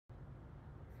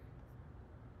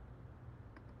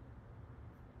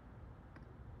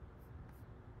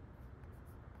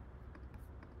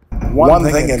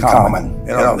one thing in common.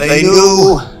 They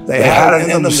knew they had it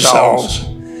in themselves.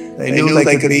 They knew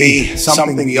they could be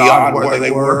something beyond where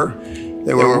they were.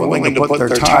 They were willing to put their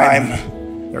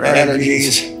time, their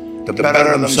energies to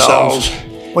better themselves.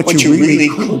 What you really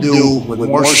could do with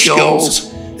more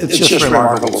skills, it's just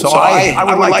remarkable. So I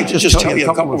would like to just tell you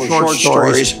a couple of short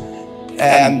stories,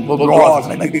 and we'll draw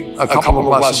maybe a couple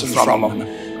of lessons from them.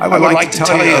 I would like to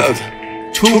tell you of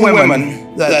two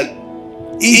women that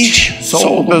each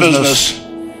sold business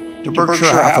to Berkshire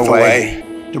Hathaway,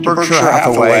 to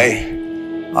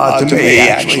me,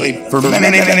 actually, for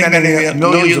many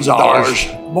millions of dollars.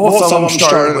 Both of them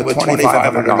started with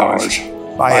 $2,500.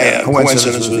 By a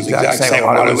coincidence, it was the exact same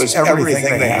one. It was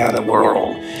everything they had in the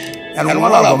world. And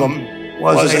one of them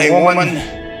was a woman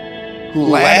who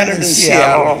landed in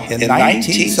Seattle in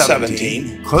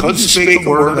 1917, couldn't speak a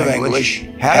word of English,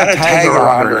 had a tag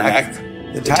around her neck.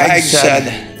 The tag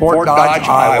said, Fort Dodge,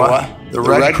 Iowa, the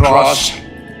Red Cross.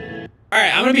 All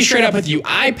right, I'm going to be straight up with you.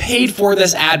 I paid for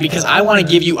this ad because I want to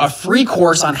give you a free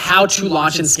course on how to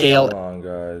launch and scale. Hold on,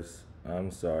 guys.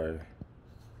 I'm sorry.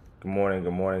 Good morning,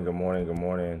 good morning, good morning, good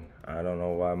morning. I don't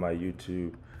know why my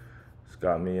YouTube has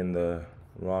got me in the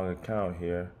wrong account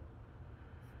here,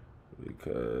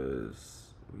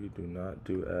 because we do not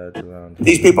do ads around here.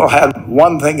 These people had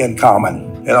one thing in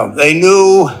common. They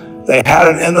knew they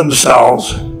had it in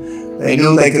themselves. They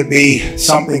knew they could be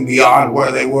something beyond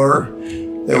where they were.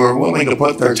 They were willing to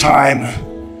put their time,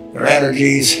 their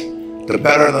energies to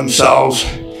better themselves.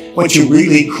 What you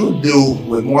really could do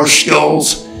with more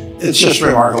skills, it's just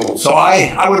remarkable. So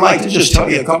I would like to just tell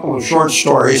you a couple of short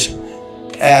stories,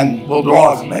 and we'll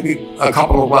draw maybe a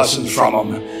couple of lessons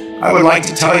from them. I would like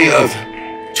to tell you of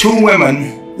two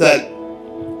women that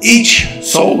each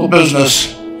sold a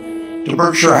business to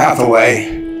Berkshire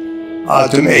Hathaway,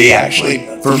 to me actually,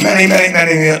 for many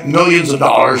millions of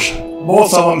dollars.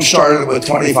 Both of them started with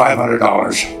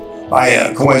 $2,500. By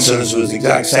a coincidence, it was the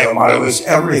exact same amount. It was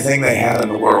everything they had in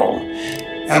the world.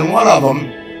 And one of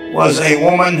them was a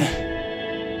woman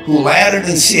who landed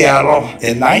in Seattle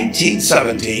in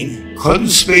 1917, couldn't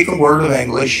speak a word of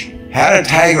English, had a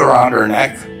tag around her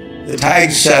neck. The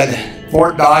tag said,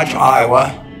 Fort Dodge,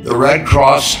 Iowa, the Red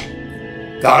Cross.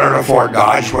 Got her to Fort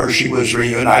Dodge, where she was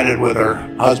reunited with her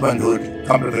husband who had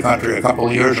come to the country a couple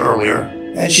of years earlier.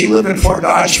 And she lived in Fort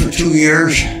Dodge for 2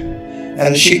 years, and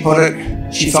as she put it,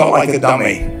 she felt like a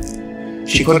dummy.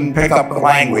 She couldn't pick up the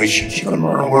language. She couldn't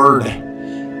learn a word.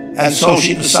 And so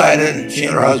she and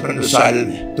her husband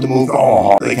decided to move to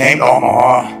Omaha. They came to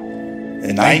Omaha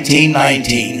in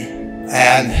 1919,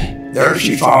 and there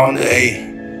she found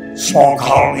a small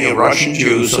colony of Russian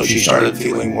Jews, so she started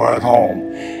feeling more at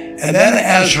home. And then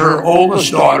as her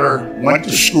oldest daughter went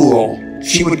to school,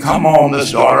 she would come home,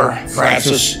 this daughter,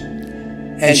 Frances,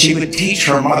 and she would teach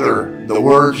her mother the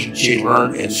words she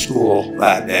learned in school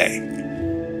that day.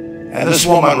 And this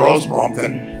woman, Rose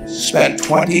Blumkin, spent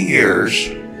 20 years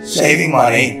saving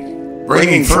money,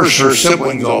 bringing first her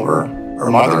siblings over, her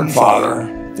mother and father,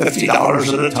 $50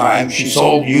 at a time. She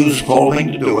sold used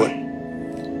clothing to do it.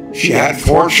 She had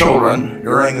 4 children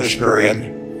during this period.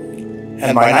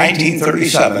 And by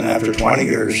 1937, after 20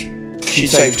 years, she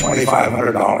saved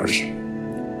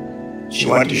 $2,500. She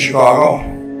went to Chicago,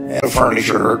 and a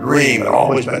furniture, her dream had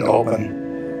always been to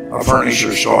open a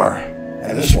furniture store.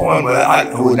 And this woman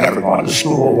who had never gone to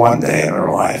school one day in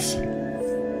her life,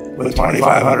 with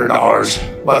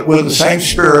 $2,500, but with the same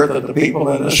spirit that the people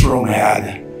in this room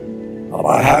had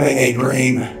about having a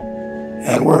dream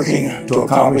and working to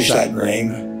accomplish that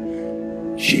dream,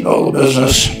 she built a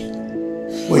business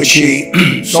which she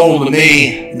sold to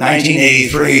me in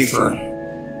 1983 for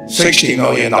 $60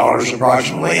 million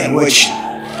approximately, and which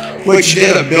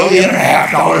did $1.5 billion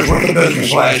worth of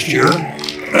business last year.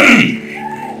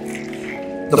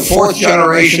 The 4th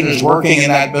generation is working in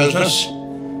that business.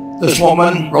 This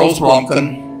woman, Rose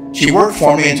Blumkin, she worked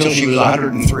for me until she was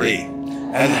 103.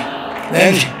 And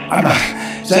then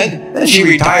she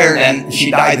retired and she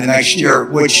died the next year,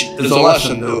 which is a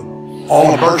lesson to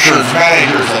all the Berkshire's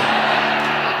managers that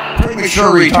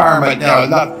premature retirement,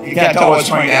 you can't tell what's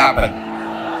going to happen.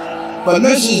 But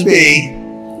Mrs. B,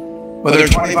 with her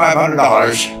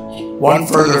 $2,500, one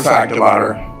further fact about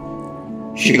her,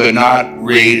 she could not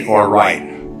read or write.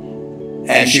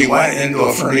 And she went into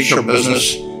a furniture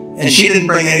business, and she didn't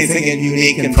bring anything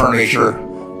unique in furniture,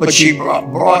 but she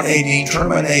brought a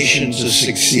determination to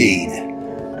succeed.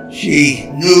 She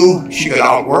knew she could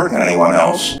outwork anyone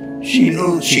else. She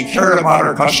knew she cared about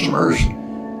her customers.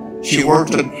 She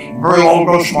worked at very low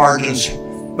gross margins,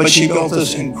 but she built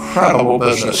this incredible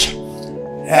business.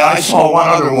 And I saw one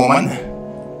other woman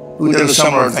who did a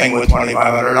similar thing with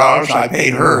 $2,500. I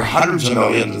paid her hundreds of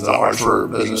millions of dollars for her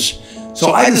business.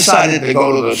 So I decided to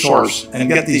go to the source and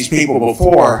get these people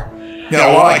before, I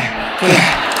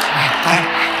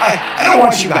don't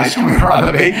want you guys coming around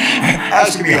to me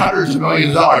asking me hundreds of millions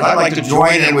of dollars. I'd like to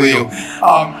join in with you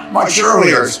much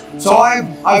earlier. So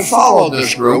I followed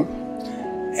this group,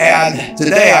 and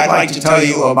today I'd like to tell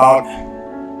you about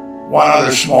one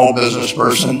other small business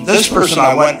person. This person,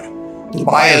 I went to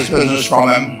buy his business from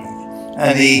him,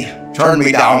 and he turned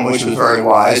me down, which was very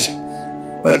wise.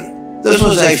 But this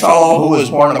was a fellow who was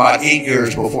born about 8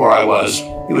 years before I was.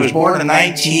 He was born in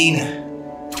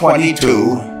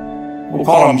 1922. We'll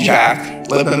call him Jack,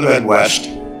 lived in the Midwest.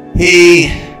 He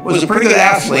was a pretty good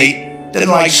athlete, didn't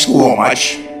like school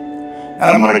much. And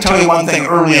I'm going to tell you one thing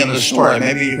early in the story,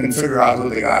 maybe you can figure out who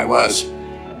the guy was.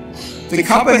 The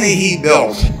company he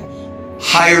built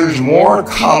hires more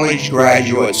college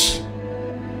graduates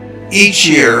each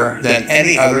year than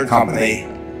any other company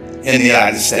in the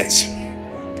United States.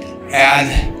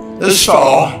 And this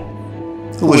fellow,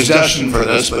 who was destined for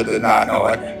this but did not know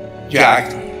it,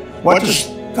 Jack, went to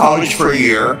college for a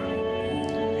year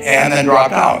and then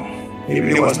dropped out. He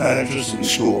really wasn't that interested in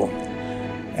school.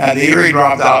 And the year he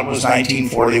dropped out was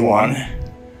 1941.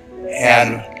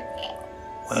 And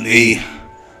when the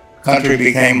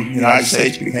United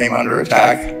States became under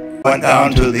attack, went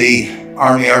down to the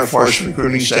Army Air Force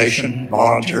recruiting station,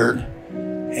 volunteered,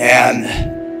 and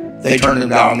they turned him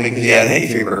down because he had hay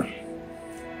fever.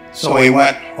 So he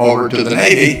went over to the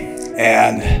Navy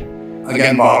and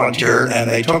again volunteered, and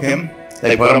they took him.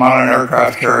 They put him on an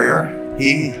aircraft carrier.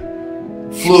 He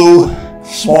flew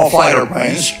small fighter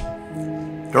planes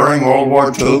during World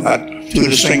War II, got 2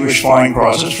 distinguished flying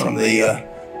crosses from the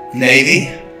Navy,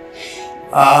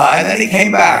 and then he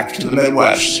came back to the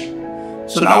Midwest.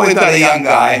 So now we've got a young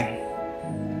guy.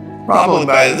 Probably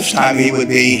by this time he would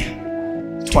be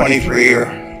 23 or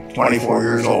 24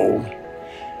 years old.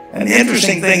 And the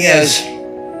interesting thing is,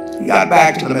 he got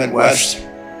back to the Midwest,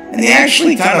 and he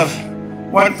actually kind of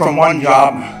went from one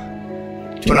job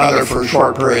to another for a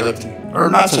short period of,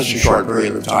 or not such a short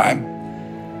period of time.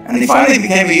 And he finally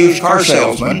became a used car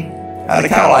salesman at a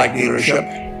Cadillac dealership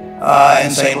in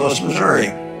St. Louis,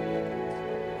 Missouri.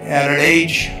 And at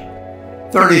age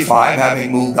 35,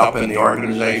 having moved up in the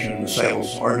organization, the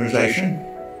sales organization,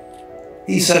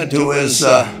 he said to his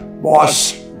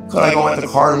boss, "Could I go into the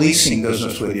car leasing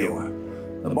business with you?"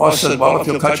 The boss said, "Well, if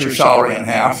you'll cut your salary in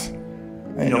half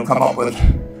and you'll come up with," I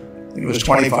think it was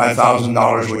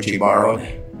 $25,000, which he borrowed,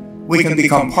 "we can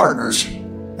become partners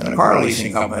in a car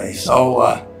leasing company."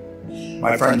 So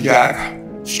my friend Jack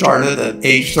started at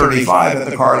age 35 in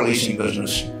the car leasing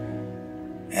business.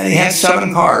 And he had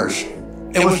 7 cars.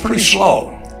 It was pretty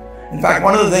slow. In fact,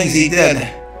 one of the things he did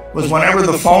was whenever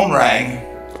the phone rang,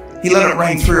 he let it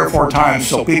ring 3 or 4 times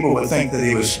so people would think that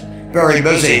he was very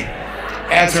busy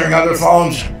answering other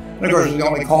phones. And of course, it was the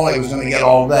only call he was going to get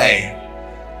all day.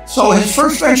 So his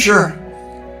first venture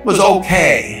was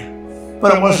okay,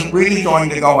 but it wasn't really going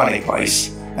to go anyplace.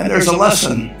 And there's a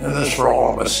lesson in this for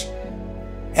all of us.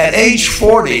 At age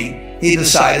 40, he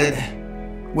decided,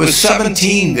 with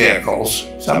 17 vehicles,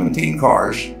 17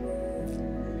 cars,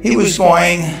 he was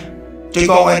going to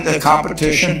go into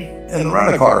competition in the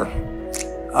rent-a-car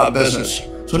business.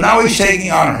 So now he's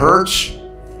taking on Hertz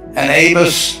and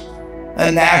Avis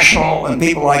and National and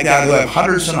people like that who have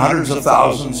hundreds and hundreds of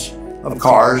thousands of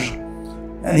cars.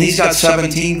 And he's got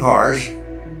 17 cars,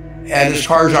 and his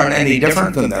cars aren't any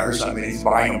different than theirs. I mean, he's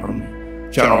buying them from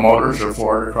General Motors or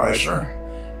Ford or Chrysler.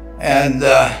 And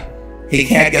he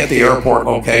can't get the airport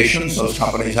locations. Those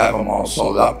companies have them all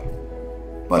sold up.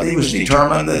 But he was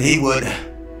determined that he would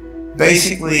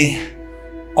basically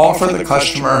offer the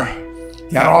customer,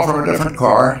 can't offer him a different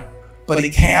car, but he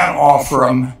can offer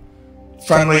them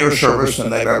friendlier service than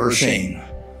they've ever seen.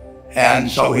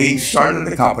 And so he started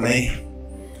the company.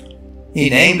 He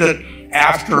named it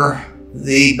after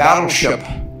the battleship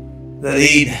that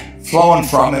he'd flown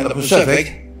from in the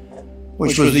Pacific,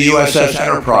 which was the USS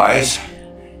Enterprise.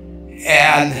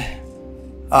 And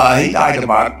he died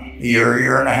about a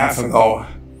year and a half ago.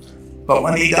 But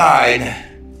when he died,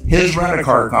 his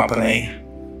rent-a-car company,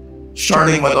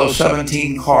 starting with those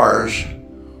 17 cars,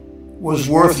 was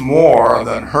worth more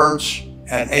than Hertz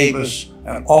and Avis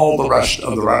and all the rest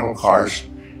of the rental cars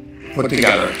put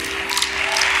together.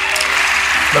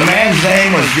 The man's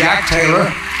name was Jack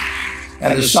Taylor,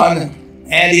 and his son,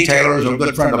 Andy Taylor, is a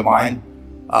good friend of mine,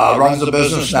 runs the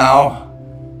business now.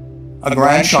 A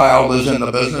grandchild is in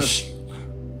the business.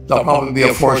 They'll probably be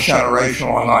a 4th generation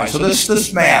online. So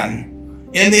this man,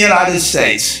 in the United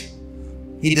States,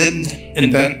 he didn't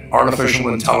invent artificial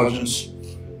intelligence.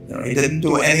 He didn't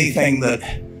do anything that,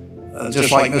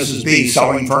 just like Mrs. B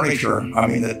selling furniture, I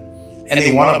mean, that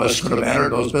any one of us could have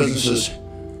entered those businesses.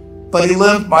 But he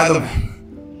lived by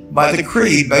the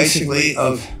creed, basically,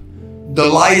 of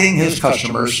delighting his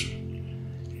customers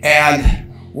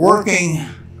and working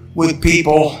with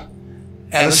people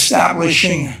and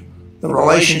establishing the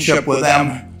relationship with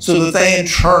them so that they in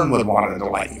turn would want to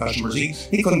delight customers.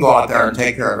 He couldn't go out there and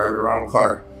take care of every rental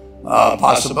car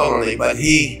possibility, but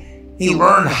he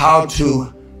learned how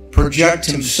to project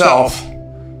himself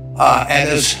and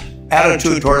his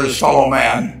attitude toward his fellow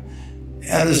man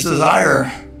and his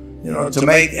desire, to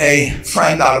make a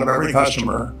friend out of every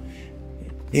customer.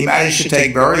 He managed to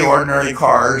take very ordinary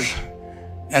cars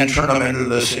and turn them into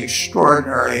this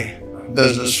extraordinary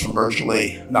business from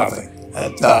virtually nothing.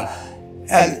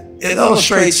 And it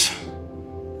illustrates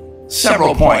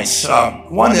several points.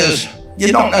 One is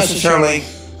you don't necessarily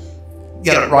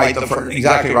get it right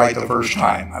exactly right the first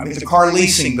time. I mean, the car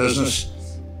leasing business,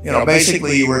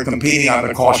 basically you were competing on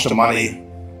the cost of money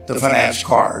to finance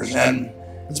cars. And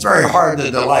it's very hard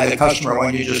to delight a customer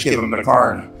when you just give them the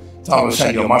car and tell them to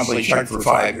send you a monthly check for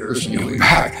 5 years and you'll be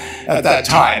back at that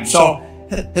time. So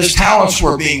his talents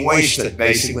were being wasted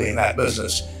basically in that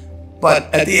business.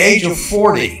 But at the age of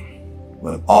 40,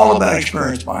 with all of that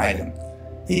experience behind him,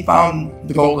 he found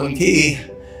the golden key.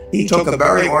 He took a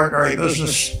very ordinary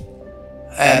business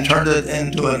and turned it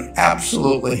into an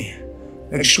absolutely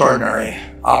extraordinary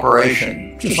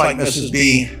operation, just like Mrs.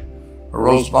 B or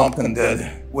Rose Bumpkin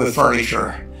did with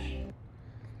furniture.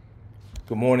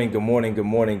 Good morning, good morning, good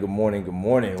morning, good morning, good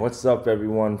morning. What's up,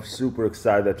 everyone? Super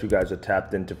excited that you guys are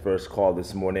tapped into First Call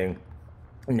this morning.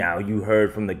 Now, you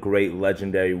heard from the great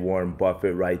legendary Warren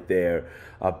Buffett right there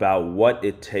about what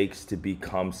it takes to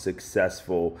become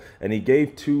successful. And he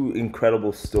gave two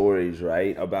incredible stories,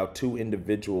 right, about two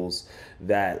individuals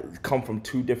that come from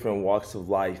two different walks of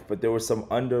life, but there were some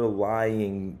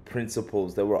underlying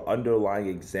principles, there were underlying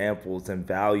examples and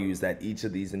values that each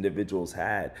of these individuals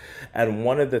had. And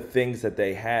one of the things that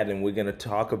they had, and we're going to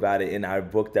talk about it in our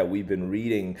book that we've been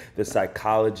reading, The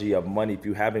Psychology of Money. If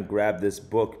you haven't grabbed this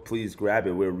book, please grab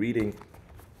it. We're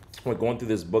going through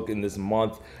this book in this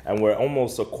month, and we're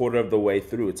almost a quarter of the way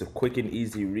through. It's a quick and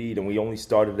easy read, and we only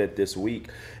started it this week.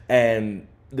 And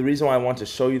the reason why I want to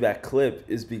show you that clip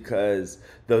is because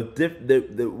what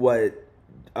the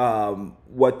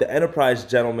Enterprise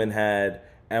gentleman had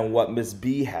and what Miss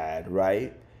B had,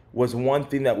 right, was one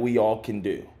thing that we all can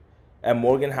do. And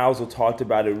Morgan Housel talked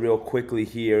about it real quickly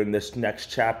here in this next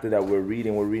chapter that we're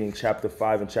reading. We're reading chapter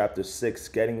 5 and chapter 6,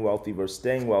 Getting Wealthy versus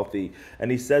Staying Wealthy.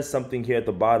 And he says something here at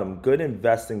the bottom. Good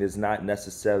investing is not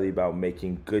necessarily about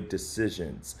making good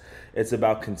decisions. It's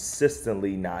about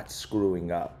consistently not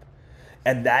screwing up.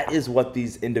 And that is what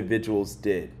these individuals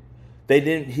did. He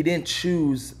didn't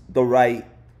choose the right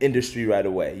industry right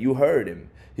away. You heard him.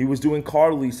 He was doing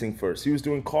car leasing first. He was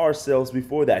doing car sales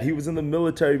before that. He was in the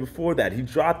military before that. He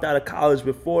dropped out of college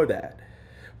before that.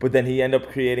 But then he ended up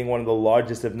creating one of the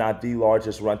largest, if not the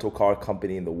largest, rental car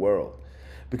company in the world.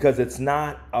 Because it's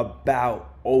not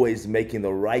about always making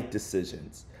the right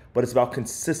decisions, but it's about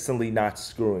consistently not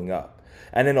screwing up.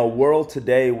 And in a world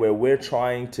today where we're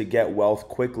trying to get wealth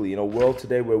quickly, in a world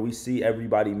today where we see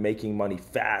everybody making money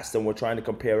fast and we're trying to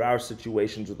compare our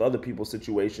situations with other people's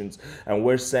situations, and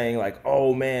we're saying like,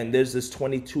 oh man, there's this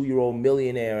 22-year-old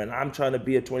millionaire and I'm trying to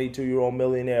be a 22-year-old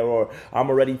millionaire, or I'm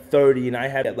already 30 and I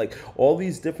had like all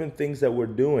these different things that we're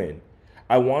doing.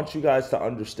 I want you guys to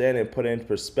understand and put in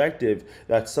perspective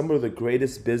that some of the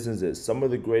greatest businesses, some of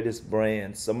the greatest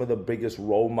brands, some of the biggest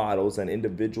role models and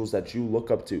individuals that you look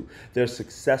up to, their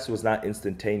success was not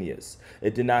instantaneous.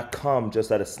 It did not come just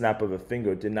at a snap of a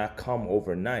finger. It did not come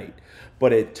overnight,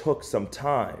 but it took some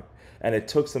time. And it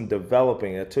took some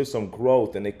developing, it took some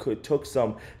growth, and it took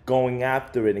some going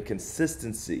after it and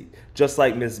consistency, just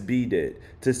like Miss B did.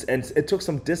 And it took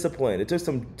some discipline. It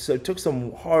took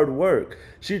some hard work.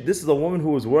 This is a woman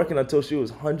who was working until she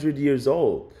was 100 years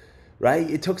old, right?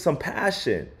 It took some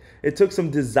passion. It took some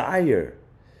desire.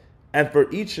 And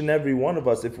for each and every one of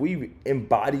us, if we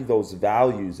embody those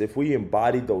values, if we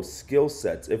embody those skill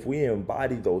sets, if we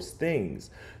embody those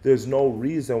things, there's no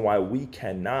reason why we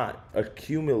cannot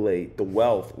accumulate the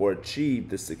wealth or achieve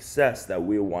the success that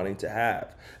we're wanting to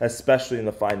have, especially in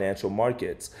the financial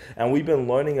markets. And we've been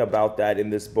learning about that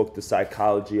in this book, The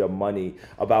Psychology of Money,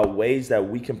 about ways that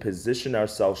we can position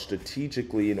ourselves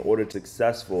strategically in order to be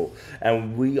successful.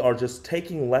 And we are just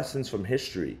taking lessons from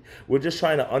history. We're just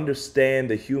trying to understand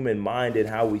the human mind and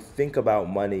how we think about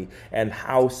money, and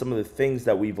how some of the things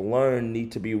that we've learned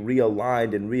need to be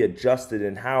realigned and readjusted,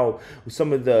 and how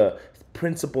some of the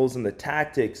principles and the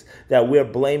tactics that we're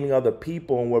blaming other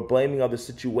people and we're blaming other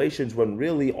situations, when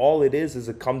really all it is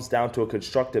it comes down to a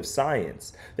constructive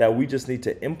science that we just need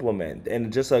to implement,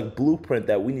 and just a blueprint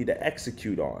that we need to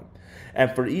execute on. And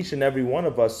for each and every one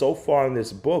of us, so far in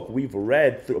this book, we've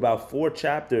read through about 4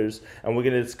 chapters, and we're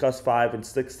going to discuss 5 and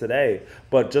 6 today.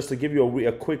 But just to give you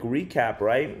a quick recap,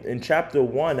 right? In chapter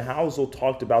 1, Housel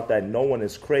talked about that no one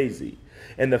is crazy.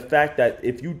 And the fact that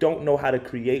if you don't know how to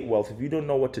create wealth, if you don't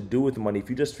know what to do with money, if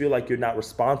you just feel like you're not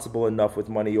responsible enough with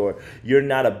money, or you're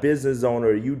not a business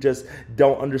owner, you just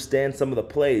don't understand some of the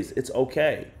plays, it's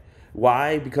okay.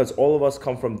 Why? Because all of us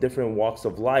come from different walks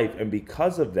of life. And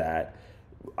because of that,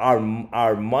 our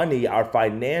money, our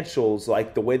financials,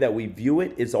 like the way that we view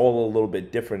it, is all a little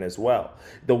bit different as well.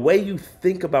 The way you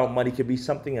think about money can be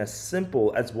something as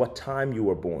simple as what time you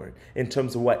were born, in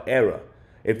terms of what era.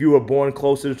 If you were born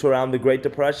closer to around the Great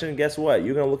Depression, guess what?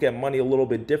 You're going to look at money a little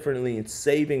bit differently, and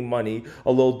saving money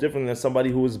a little different than somebody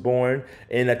who was born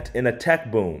in a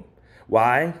tech boom.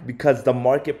 Why? Because the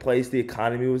marketplace, the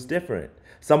economy was different.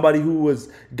 Somebody who was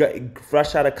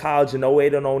fresh out of college in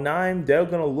 08 and 09, they're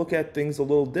going to look at things a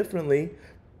little differently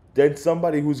than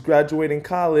somebody who's graduating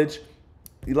college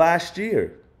last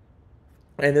year.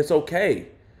 And it's okay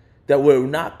that we're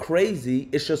not crazy.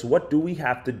 It's just, what do we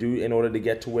have to do in order to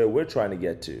get to where we're trying to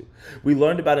get to? We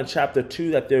learned about in chapter 2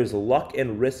 that there's luck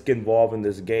and risk involved in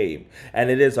this game.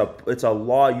 And it's a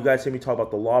law. You guys hear me talk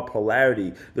about the law of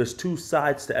polarity. There's 2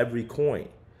 sides to every coin.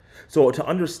 So to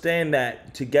understand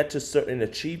that, to get to certain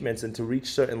achievements and to reach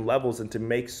certain levels and to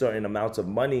make certain amounts of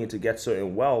money and to get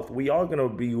certain wealth, we are going to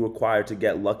be required to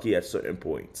get lucky at certain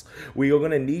points. We are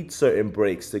going to need certain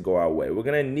breaks to go our way. We're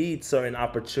going to need certain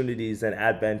opportunities and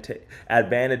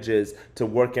advantages to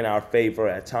work in our favor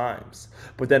at times.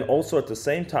 But then also at the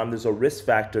same time, there's a risk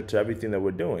factor to everything that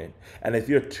we're doing. And if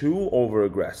you're too over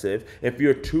aggressive, if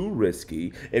you're too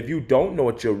risky, if you don't know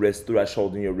what your risk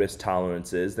threshold and your risk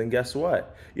tolerance is, then guess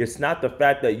what? It's not the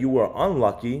fact that you were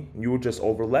unlucky, you were just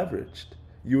over leveraged.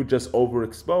 You were just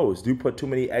overexposed. You put too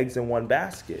many eggs in one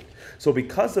basket. So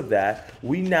because of that,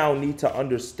 we now need to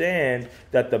understand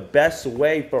that the best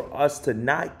way for us to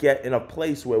not get in a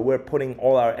place where we're putting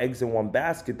all our eggs in one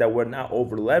basket, that we're not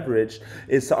over leveraged,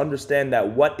 is to understand that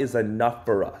what is enough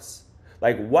for us.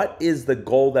 Like, what is the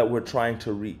goal that we're trying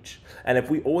to reach? And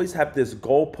if we always have this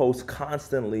goalpost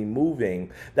constantly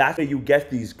moving, that's where you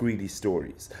get these greedy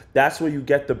stories. That's where you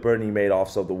get the Bernie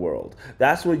Madoffs of the world.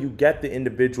 That's where you get the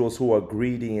individuals who are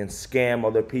greedy and scam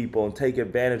other people and take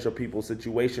advantage of people's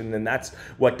situation. And that's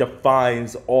what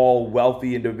defines all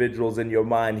wealthy individuals in your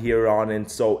mind here on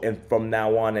and from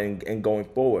now on and going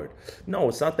forward. No,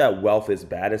 it's not that wealth is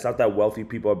bad. It's not that wealthy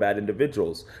people are bad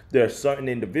individuals. There are certain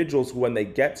individuals who, when they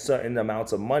get certain amounts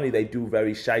of money, they do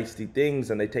very shiesty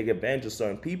things and they take advantage of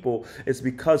certain people. It's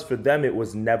because for them it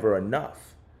was never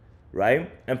enough,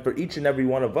 right? And for each and every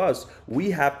one of us,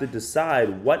 we have to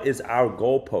decide what is our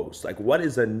goalpost, like what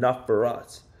is enough for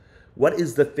us. What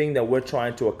is the thing that we're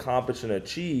trying to accomplish and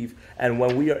achieve? And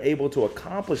when we are able to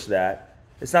accomplish that,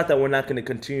 it's not that we're not going to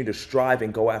continue to strive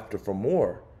and go after for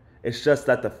more. It's just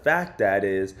that the fact that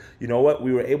is, you know what,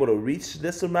 we were able to reach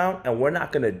this amount and we're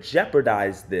not going to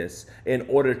jeopardize this in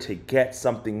order to get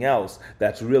something else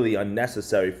that's really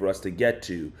unnecessary for us to get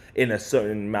to in a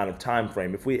certain amount of time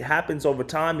frame. If it happens over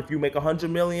time, if you make 100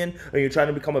 million and you're trying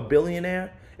to become a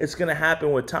billionaire, it's going to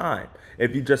happen with time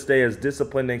if you just stay as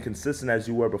disciplined and consistent as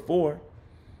you were before.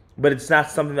 But it's not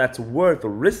something that's worth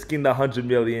risking the $100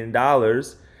 million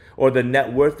or the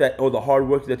net worth or the hard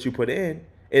work that you put in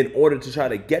order to try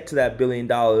to get to that $1 billion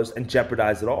and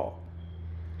jeopardize it all.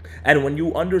 And when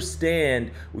you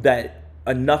understand that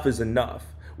enough is enough,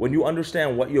 when you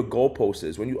understand what your goalpost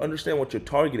is, when you understand what your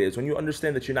target is, when you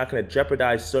understand that you're not going to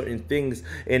jeopardize certain things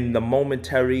in the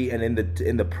momentary and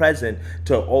in the present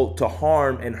to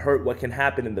harm and hurt what can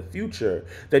happen in the future,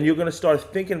 then you're going to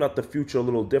start thinking about the future a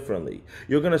little differently.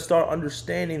 You're going to start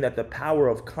understanding that the power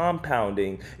of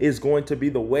compounding is going to be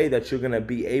the way that you're going to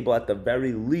be able, at the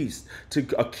very least, to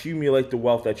accumulate the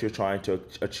wealth that you're trying to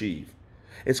achieve.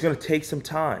 It's going to take some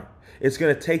time. It's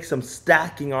going to take some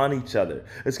stacking on each other.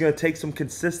 It's going to take some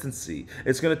consistency.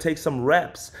 It's going to take some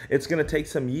reps. It's going to take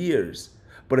some years.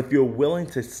 But if you're willing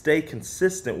to stay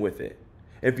consistent with it,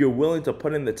 if you're willing to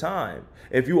put in the time,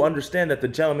 if you understand that the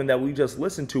gentleman that we just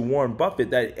listened to, Warren Buffett,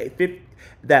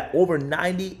 that over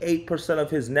 98%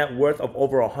 of his net worth of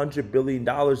over $100 billion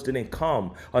didn't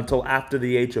come until after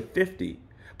the age of 50.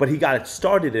 But he got it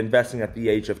started investing at the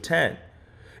age of 10.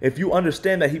 If you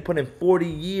understand that he put in 40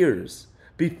 years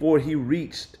before he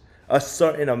reached a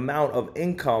certain amount of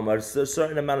income or a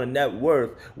certain amount of net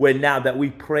worth, where now that we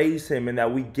praise him and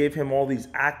that we give him all these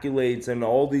accolades and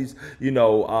all these,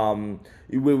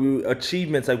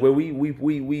 achievements, like where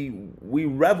we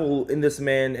revel in this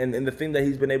man and the thing that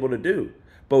he's been able to do.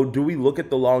 But do we look at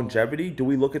the longevity? Do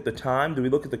we look at the time? Do we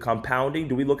look at the compounding?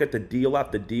 Do we look at the deal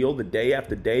after deal, the day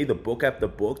after day, the book after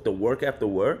book, the work after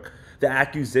work, the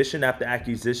acquisition after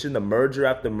acquisition, the merger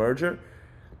after merger?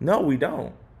 No, we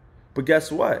don't. But guess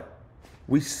what?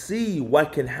 We see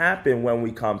what can happen when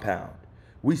we compound.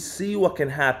 We see what can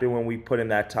happen when we put in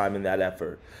that time and that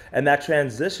effort. And that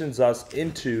transitions us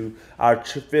into our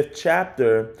 5th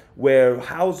chapter, where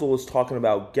Housel is talking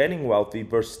about getting wealthy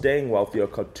versus staying wealthy are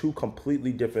two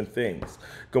completely different things.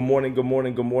 Good morning, good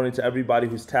morning, good morning to everybody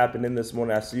who's tapping in this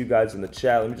morning. I see you guys in the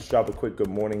chat. Let me just drop a quick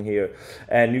good morning here.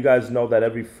 And you guys know that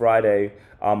every Friday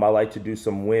I like to do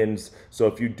some wins. So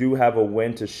if you do have a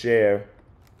win to share,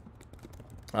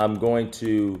 I'm going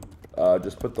to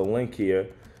just put the link here.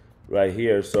 Right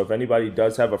here. So if anybody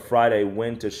does have a Friday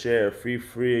win to share, feel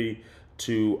free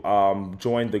to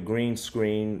join the green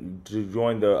screen, to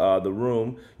join the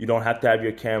room. You don't have to have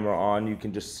your camera on. You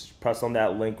can just press on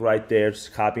that link right there,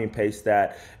 just copy and paste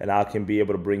that, and I can be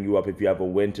able to bring you up if you have a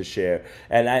win to share.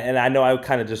 And I know I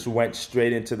kind of just went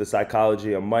straight into the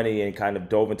psychology of money and kind of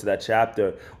dove into that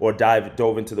chapter, or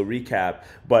dove into the recap.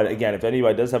 But again, if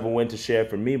anybody does have a win to share,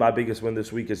 for me, my biggest win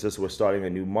this week is just we're starting a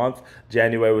new month.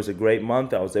 January was a great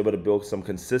month. I was able to build some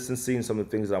consistency in some of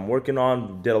the things I'm working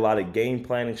on. Did a lot of game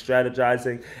planning,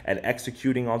 strategizing, and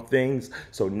executing on things.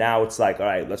 So now it's like, all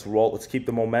right, let's roll. Let's keep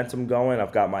the momentum going.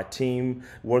 I've got my team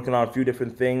working on a few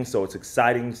different things. So it's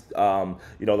exciting,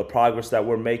 the progress that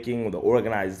we're making, the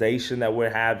organization that we're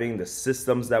having, the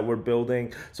systems that we're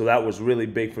building. So that was really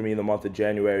big for me in the month of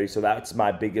January. So that's my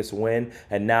biggest win.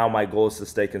 And now my goal is to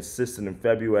stay consistent in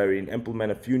February and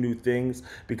implement a few new things,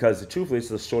 because truthfully, it's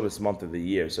the shortest month of the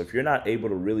year. So if you're not able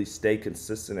to really stay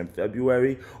consistent in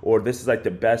February, or this is like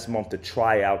the best month to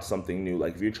try out something new,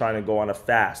 like if you're trying to go on a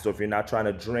fast, or if you're not trying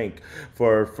to drink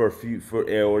or you're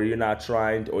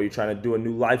trying to do a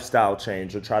new lifestyle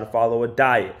change, or try to follow a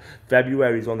diet,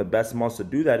 February is one of the best months to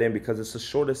do that in, because it's the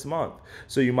shortest month.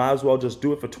 So you might as well just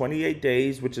do it for 28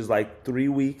 days, which is like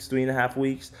 3.5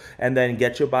 weeks, and then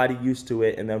get your body used to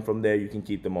it. And then from there, you can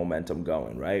keep the momentum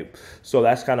going, right? So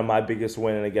that's kind of my biggest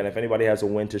win. And again, if anybody has a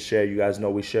win to share, you guys know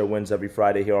we share wins every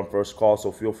Friday here on First Call.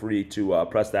 So feel free to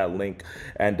press that link,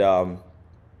 and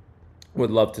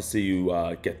would love to see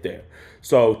you get there.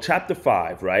 So chapter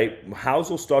 5, right?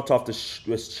 Housel starts off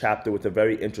this chapter with a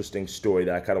very interesting story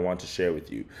that I kind of want to share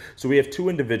with you. So we have two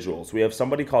individuals. We have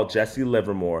somebody called Jesse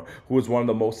Livermore, who was one of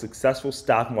the most successful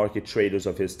stock market traders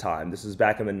of his time. This is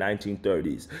back in the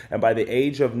 1930s. And by the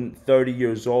age of 30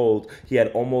 years old, he had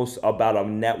almost about a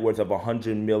net worth of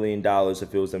 $100 million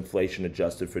if it was inflation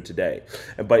adjusted for today.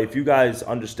 But if you guys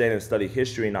understand and study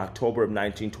history, in October of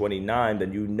 1929,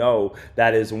 then you know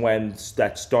that is when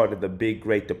that started the big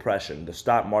Great Depression. The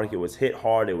stock market was hit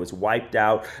hard. It was wiped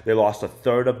out. They lost a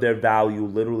third of their value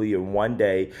literally in one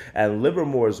day. And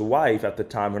Livermore's wife at the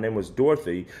time, her name was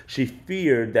Dorothy, she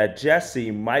feared that Jesse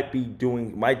might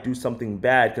do something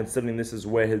bad, considering this is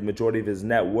where his majority of his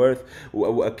net worth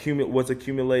was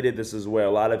accumulated. This is where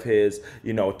a lot of his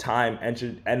time,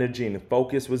 energy, and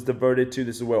focus was diverted to.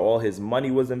 This is where all his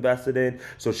money was invested in.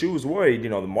 So she was worried.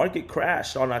 The market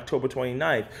crashed on October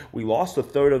 29th. We lost a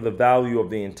third of the value of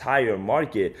the entire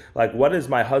market. Like, what is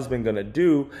my husband going to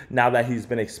do now that he's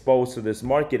been exposed to this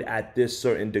market at this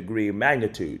certain degree of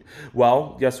magnitude?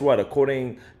 Well, guess what?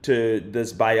 According to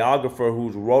this biographer who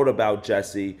wrote about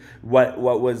Jesse, what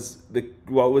was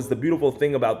the beautiful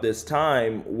thing about this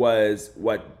time was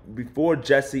before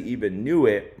Jesse even knew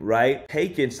it, right?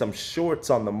 Taking some shorts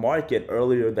on the market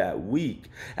earlier that week.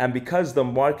 And because the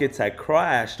markets had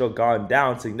crashed or gone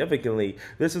down significantly,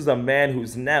 this is a man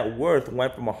whose net worth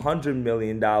went from $100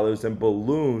 million and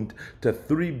ballooned to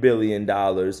 $3 billion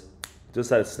just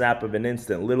at a snap of an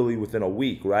instant, literally within a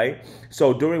week, right?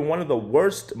 So during one of the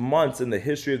worst months in the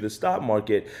history of the stock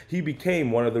market, he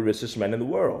became one of the richest men in the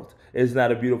world. Isn't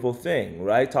that a beautiful thing,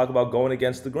 right? Talk about going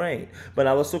against the grain. But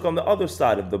now let's look on the other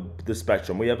side of the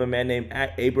spectrum. We have a man named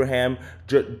Abraham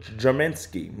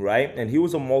Jerminsky, right? And he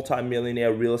was a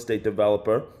multimillionaire real estate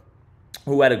developer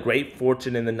who had a great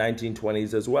fortune in the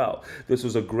 1920s as well. This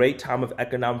was a great time of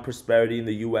economic prosperity in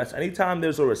the U.S. Anytime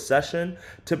there's a recession,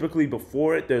 typically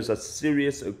before it, there's a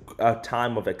serious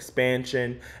time of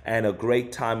expansion and a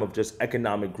great time of just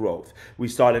economic growth. We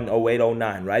started in 08,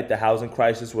 09, right? The housing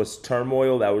crisis was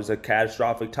turmoil. That was a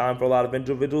catastrophic time for a lot of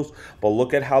individuals. But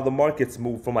look at how the markets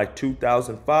moved from like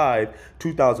 2005,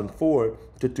 2004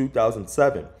 to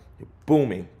 2007.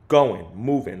 Booming. going,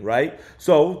 moving, right?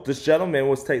 So this gentleman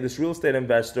this real estate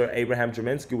investor, Abraham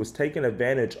Jerminski, was taking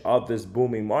advantage of this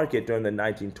booming market during the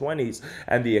 1920s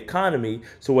and the economy.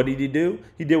 So what did he do?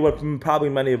 He did what probably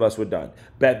many of us would have done.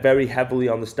 Bet very heavily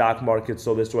on the stock market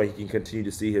so this way he can continue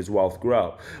to see his wealth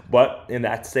grow. But in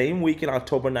that same week in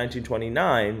October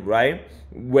 1929, right,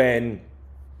 when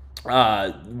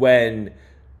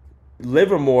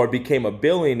Livermore became a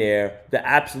billionaire, the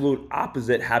absolute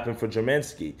opposite happened for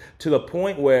Jerminski, to the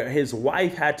point where his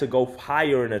wife had to go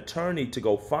hire an attorney to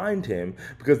go find him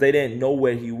because they didn't know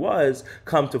where he was.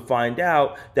 Come to find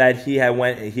out that he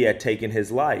had taken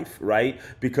his life, right?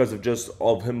 Because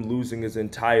of him losing his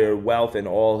entire wealth and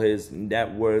all his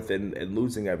net worth and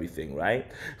losing everything, right?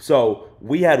 So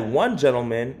we had one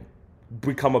gentleman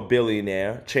become a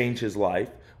billionaire, change his life.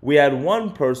 We had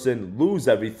one person lose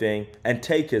everything and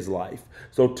take his life.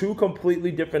 So two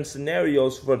completely different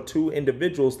scenarios for two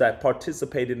individuals that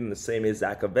participated in the same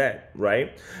exact event,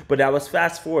 right? But now let's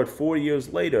fast forward 4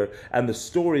 years later and the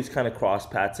stories kind of cross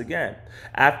paths again.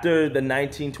 After the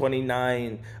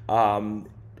 1929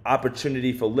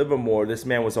 opportunity for Livermore, this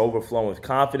man was overflowing with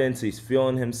confidence. He's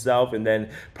feeling himself. And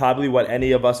then probably what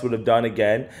any of us would have done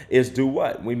again is do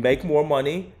what? We make more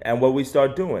money. And what we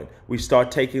start doing? We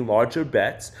start taking larger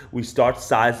bets. We start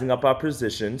sizing up our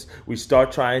positions. We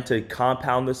start trying to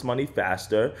compound this money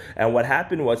faster. And what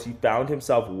happened was he found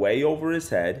himself way over his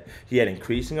head. He had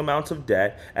increasing amounts of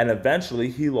debt. And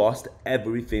eventually he lost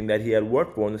everything that he had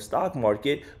worked for in the stock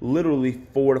market, literally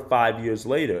 4 to 5 years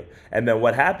later. And then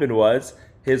what happened was,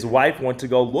 his wife went to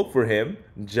go look for him,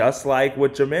 just like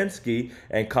with Jerminski,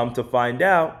 and come to find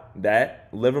out that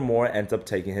Livermore ends up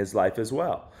taking his life as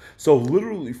well. So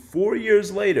literally 4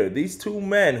 years later, these two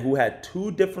men who had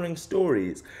two differing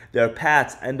stories, their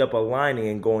paths end up aligning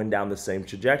and going down the same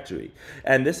trajectory.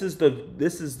 And this is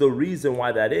the reason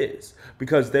why that is.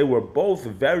 Because they were both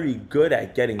very good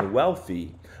at getting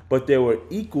wealthy, but they were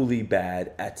equally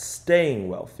bad at staying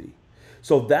wealthy.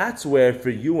 So that's where,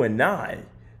 for you and I,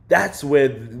 that's where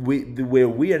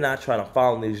we are not trying to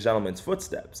follow in these gentlemen's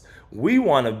footsteps. We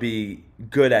want to be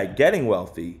good at getting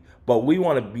wealthy, but we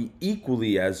want to be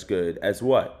equally as good as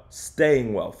what?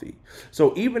 Staying wealthy.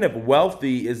 So even if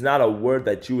wealthy is not a word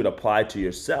that you would apply to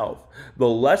yourself, the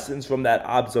lessons from that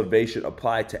observation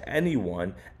apply to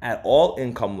anyone at all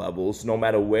income levels, no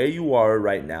matter where you are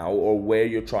right now or where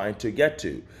you're trying to get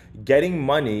to. Getting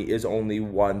money is only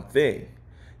one thing.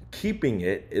 Keeping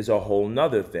it is a whole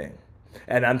nother thing.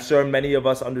 And I'm sure many of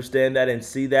us understand that and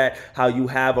see that, how you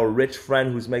have a rich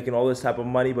friend who's making all this type of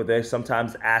money, but they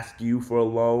sometimes ask you for a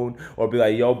loan or be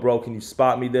like, yo, bro, can you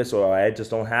spot me this? Or I just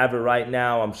don't have it right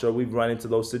now. I'm sure we've run into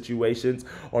those situations.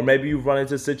 Or maybe you've run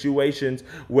into situations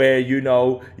where, you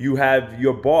know, you have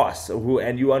your boss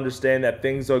and you understand that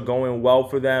things are going well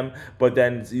for them, but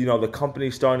then, you know, the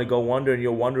company's starting to go under and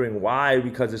you're wondering why,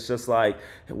 because it's just like,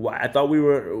 I thought we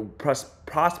were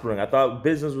prospering. I thought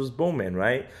business was booming,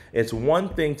 right? It's one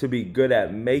thing to be good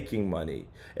at making money.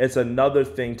 It's another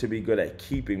thing to be good at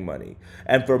keeping money.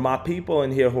 And for my people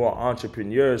in here who are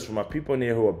entrepreneurs, for my people in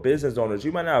here who are business owners,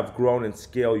 you might not have grown and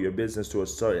scaled your business to a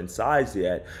certain size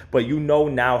yet, but you know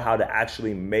now how to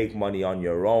actually make money on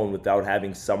your own without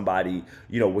having somebody,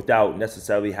 you know, without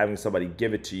necessarily having somebody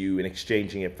give it to you and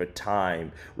exchanging it for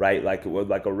time, right? Like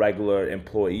a regular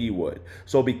employee would.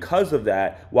 So because of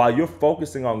that, while you're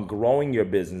focusing on growing your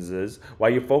businesses, while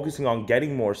you're focusing on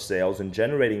getting more sales and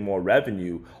generating more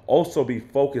revenue, also be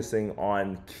focusing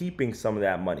on keeping some of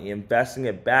that money, investing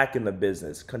it back in the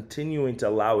business, continuing to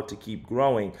allow it to keep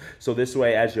growing. So this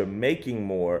way, as you're making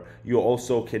more, you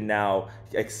also can now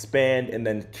expand and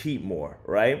then keep more,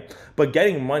 right? But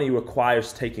getting money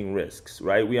requires taking risks,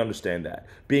 right? We understand that.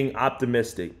 Being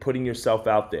optimistic, putting yourself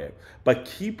out there. But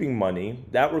keeping money,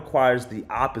 that requires the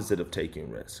opposite of taking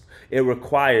risk. It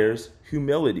requires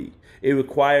humility. It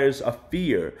requires a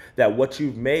fear that what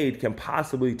you've made can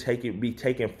possibly be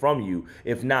taken from you,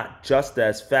 if not just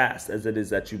as fast as it is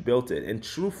that you built it, and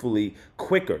truthfully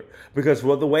quicker. Because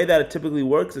the way that it typically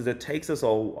works is it takes us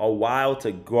a while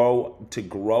to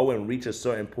grow and reach a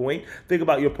certain point. Think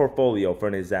about your portfolio, for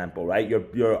an example, right?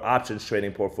 Your options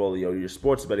trading portfolio, your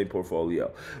sports betting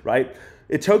portfolio, right?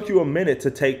 It took you a minute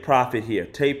to take profit here,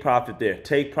 take profit there,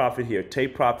 take profit here,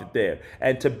 take profit there,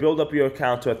 and to build up your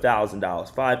account to $1,000,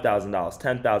 $5,000,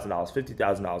 $10,000,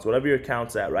 $50,000, whatever your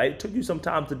account's at, right? It took you some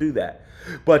time to do that.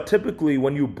 But typically,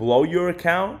 when you blow your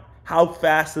account, how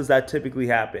fast does that typically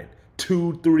happen?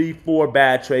 2, 3, 4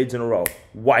 bad trades in a row,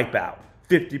 wipe out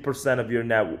 50% of your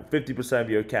net, 50% of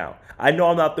your account. I know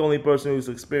I'm not the only person who's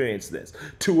experienced this.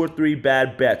 2 or 3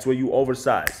 bad bets where you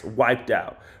oversized, wiped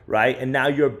out, right? And now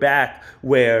you're back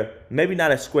where maybe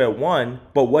not at square one,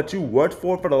 but what you worked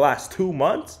for the last 2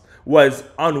 months was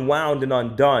unwound and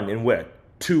undone in what?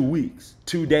 2 weeks,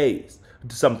 2 days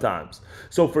sometimes.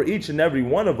 So for each and every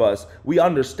one of us, we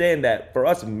understand that for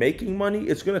us making money,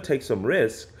 it's going to take some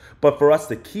risk. But for us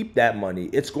to keep that money,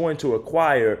 it's going to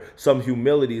require some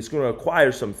humility. It's going to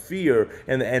require some fear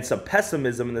and some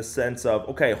pessimism in the sense of,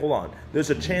 okay, hold on. There's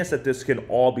a chance that this can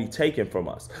all be taken from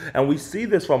us. And we see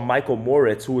this from Michael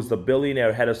Moritz, who was the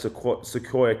billionaire head of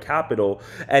Sequoia Capital.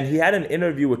 And he had an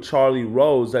interview with Charlie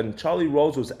Rose. And Charlie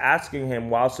Rose was asking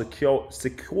him why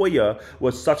Sequoia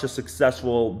was such a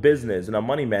successful business and a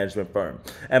money management firm.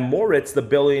 And Moritz, the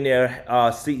billionaire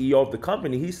CEO of the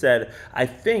company, he said, I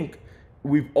think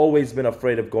we've always been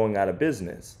afraid of going out of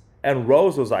business. And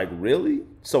Rose was like, really?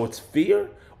 So it's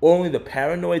fear? Only the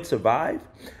paranoid survive?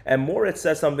 And Moritz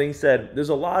said something, he said, there's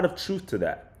a lot of truth to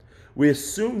that. We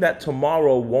assume that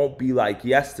tomorrow won't be like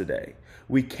yesterday.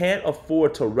 We can't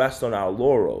afford to rest on our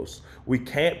laurels. We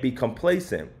can't be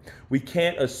complacent. We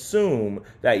can't assume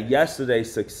that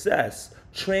yesterday's success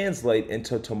translate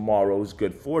into tomorrow's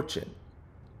good fortune.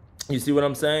 You see what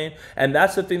I'm saying? And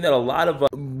that's the thing that a lot of us,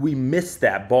 we miss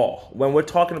that ball. When we're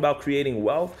talking about creating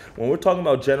wealth, when we're talking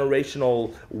about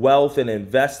generational wealth and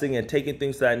investing and taking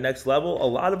things to that next level, a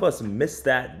lot of us miss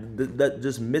that,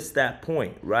 just miss that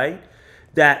point, right?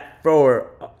 That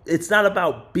it's not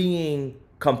about being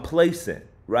complacent,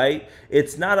 right?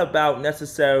 It's not about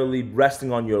necessarily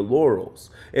resting on your laurels.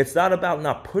 It's not about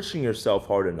not pushing yourself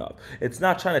hard enough. It's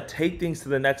not trying to take things to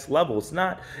the next level. It's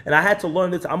not, and I had to learn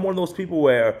this. I'm one of those people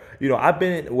where,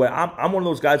 I'm one of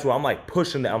those guys where I'm like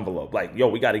pushing the envelope. Like, yo,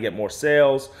 we got to get more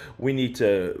sales. We need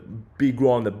to be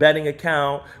growing the betting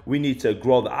account. We need to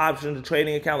grow the option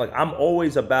trading account. Like, I'm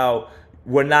always about,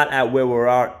 we're not at where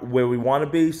we want to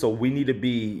be. So we need to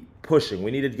be pushing.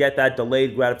 We need to get that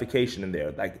delayed gratification in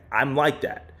there. Like, I'm like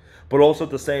that. But also at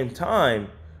the same time,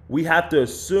 we have to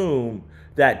assume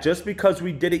that just because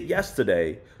we did it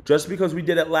yesterday, just because we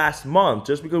did it last month,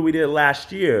 just because we did it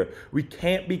last year, we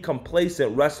can't be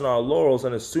complacent, rest on our laurels,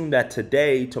 and assume that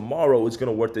today, tomorrow is going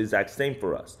to work the exact same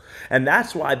for us. And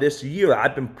that's why this year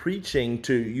I've been preaching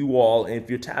to you all, and if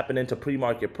you're tapping into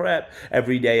Pre-Market Prep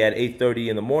every day at 8:30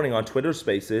 in the morning on Twitter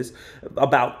Spaces,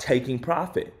 about taking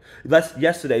profit.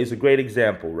 Yesterday is a great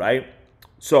example, right?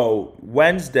 So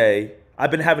Wednesday,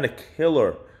 I've been having a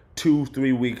killer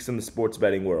 2-3 weeks in the sports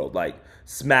betting world, like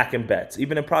smacking bets.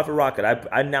 Even in Profit Rocket,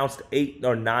 I announced 8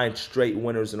 or 9 straight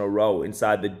winners in a row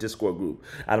inside the Discord group.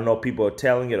 I don't know if people are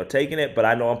tailing it or taking it, but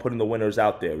I know I'm putting the winners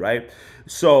out there, right?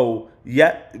 So,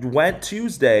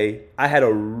 Tuesday, I had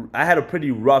a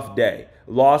pretty rough day.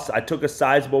 Lost. I took a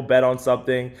sizable bet on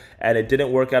something, and it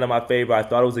didn't work out in my favor. I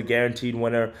thought it was a guaranteed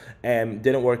winner, and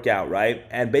didn't work out, right?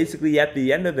 And basically, at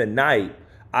the end of the night,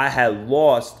 I had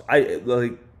lost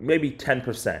maybe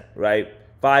 10%, right?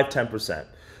 5-10%.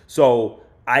 So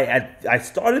I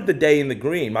started the day in the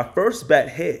green. My first bet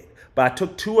hit, but I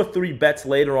took 2 or 3 bets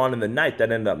later on in the night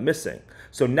that ended up missing.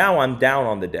 So now I'm down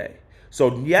on the day.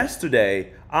 So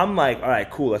yesterday, I'm like, all right,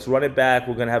 cool, let's run it back.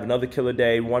 We're going to have another killer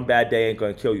day. One bad day ain't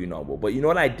going to kill you no more. But you know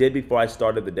what I did before I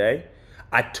started the day?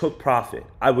 I took profit.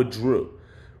 I withdrew.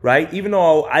 Right? Even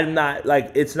though I'm not,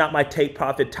 it's not my take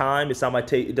profit time. It's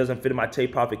not it doesn't fit in my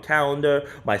take profit calendar,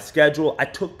 my schedule. I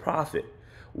took profit.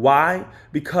 Why?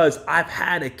 Because I've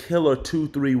had a killer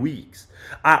 2-3 weeks.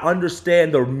 I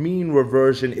understand the mean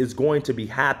reversion is going to be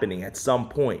happening at some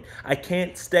point. I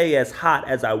can't stay as hot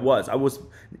as I was. I was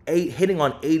hitting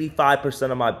on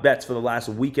 85% of my bets for the last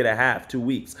week and a half, 2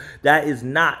 weeks. That is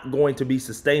not going to be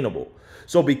sustainable.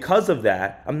 So because of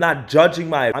that, I'm not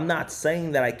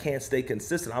saying that I can't stay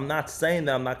consistent. I'm not saying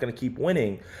that I'm not going to keep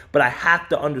winning, but I have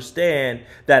to understand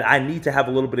that I need to have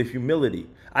a little bit of humility.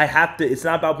 It's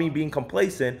not about me being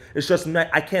complacent. It's just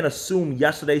I can't assume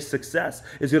yesterday's success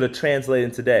is going to translate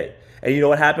in today. And you know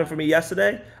what happened for me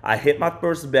yesterday? I hit my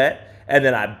first bet, and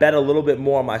then I bet a little bit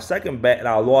more on my second bet, and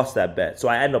I lost that bet. So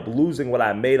I ended up losing what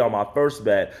I made on my first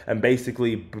bet and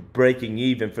basically breaking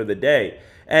even for the day.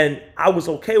 And I was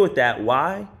okay with that.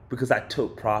 Why? Because I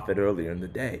took profit earlier in the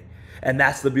day. And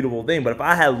that's the beautiful thing. But if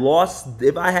I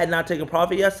had not taken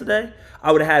profit yesterday,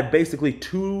 I would have had basically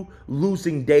 2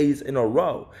 losing days in a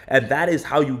row. And that is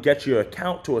how you get your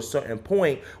account to a certain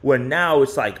point where now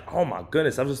it's like, oh my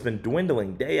goodness, I've just been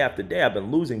dwindling day after day. I've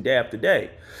been losing day after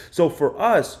day. So for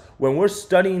us, when we're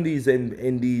studying these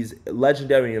in these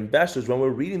legendary investors, when we're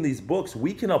reading these books,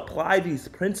 we can apply these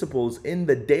principles in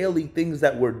the daily things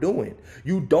that we're doing.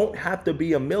 You don't have to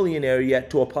be a millionaire yet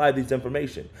to apply this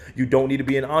information. You don't need to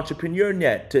be an entrepreneur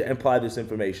yet to apply this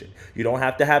information. You don't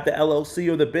have to have the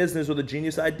LLC or the business or the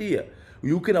genius idea.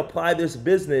 You can apply this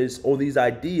business or these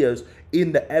ideas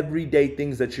in the everyday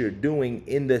things that you're doing,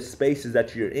 in the spaces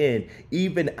that you're in,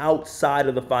 even outside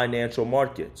of the financial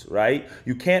markets, right?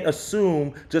 You can't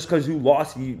assume just because you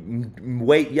lost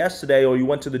weight yesterday or you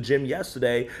went to the gym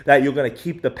yesterday that you're going to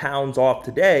keep the pounds off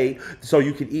today so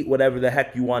you can eat whatever the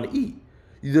heck you want to eat.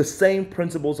 The same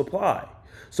principles apply.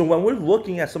 So when we're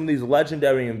looking at some of these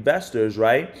legendary investors,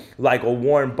 right, like a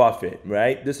Warren Buffett,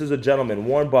 right? This is a gentleman,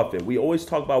 Warren Buffett. We always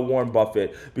talk about Warren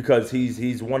Buffett because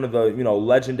he's one of the,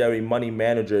 legendary money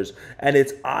managers. And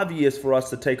it's obvious for us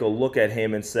to take a look at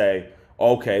him and say,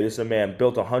 okay, this is a man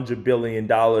built $100 billion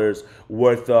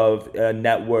worth of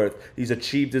net worth. He's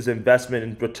achieved his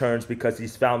investment returns because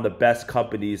he's found the best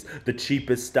companies, the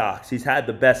cheapest stocks. He's had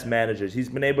the best managers. He's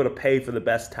been able to pay for the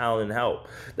best talent and help.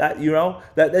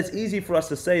 That's easy for us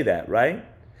to say that, right?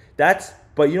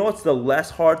 But you know what's the less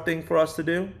hard thing for us to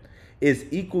do? Is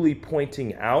equally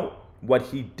pointing out what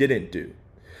he didn't do.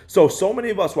 So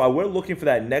many of us, while we're looking for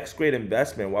that next great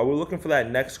investment, while we're looking for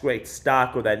that next great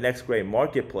stock or that next great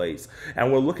marketplace, and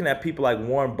we're looking at people like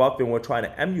Warren Buffett and we're trying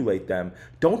to emulate them,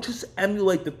 don't just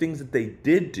emulate the things that they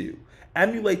did do.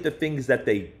 Emulate the things that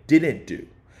they didn't do,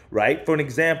 right? For an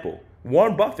example,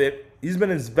 Warren Buffett, he's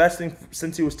been investing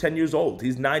since he was 10 years old.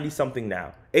 He's 90-something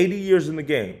now, 80 years in the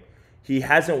game. He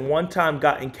hasn't one time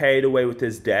gotten carried away with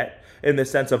his debt in the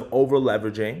sense of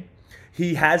over-leveraging.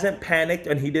 He hasn't panicked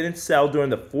and he didn't sell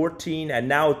during the 14 and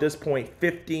now at this point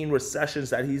 15 recessions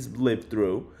that he's lived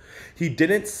through. He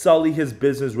didn't sully his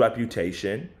business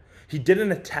reputation. He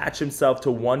didn't attach himself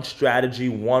to one strategy,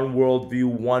 one worldview,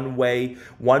 one way,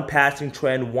 one passing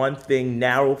trend, one thing,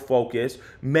 narrow focus.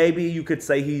 Maybe you could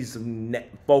say he's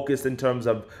focused in terms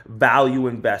of value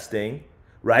investing,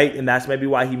 right? And that's maybe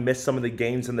why he missed some of the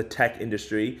gains in the tech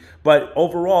industry. But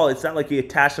overall, it's not like he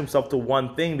attached himself to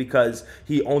one thing because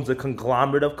he owns a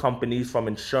conglomerate of companies from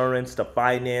insurance to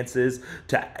finances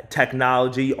to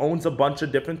technology. He owns a bunch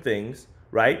of different things,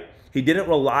 right? He didn't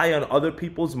rely on other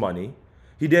people's money.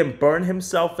 He didn't burn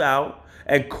himself out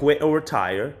and quit or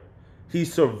retire. He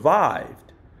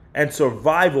survived, and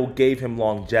survival gave him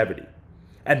longevity.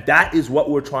 And that is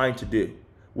what we're trying to do.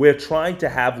 We're trying to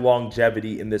have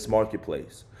longevity in this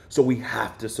marketplace. So we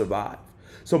have to survive.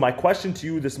 So my question to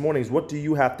you this morning is, what do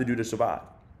you have to do to survive?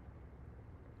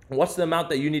 What's the amount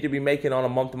that you need to be making on a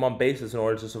month-to-month basis in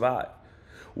order to survive?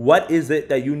 What is it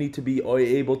that you need to be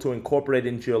able to incorporate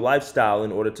into your lifestyle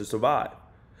in order to survive?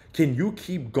 Can you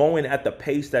keep going at the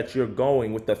pace that you're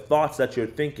going, with the thoughts that you're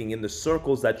thinking, in the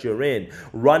circles that you're in,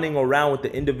 running around with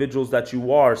the individuals that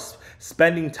you are,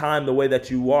 spending time the way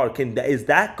that you are? Is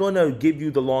that going to give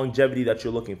you the longevity that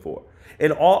you're looking for?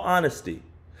 In all honesty,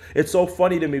 it's so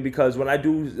funny to me because when I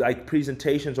do like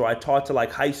presentations or I talk to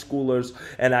like high schoolers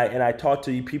and I talk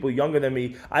to people younger than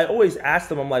me, I always ask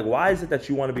them, I'm like, why is it that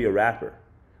you want to be a rapper?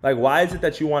 Like, why is it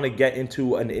that you want to get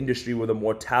into an industry where the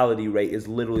mortality rate is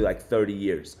literally like 30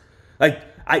 years?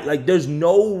 Like there's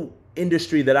no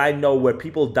industry that I know where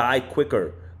people die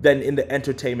quicker than in the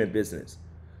entertainment business.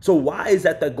 So why is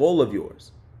that the goal of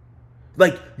yours?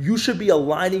 Like, you should be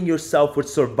aligning yourself with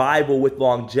survival, with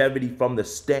longevity from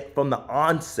the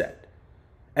onset.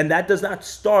 And that does not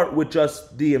start with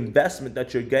just the investment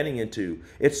that you're getting into.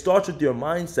 It starts with your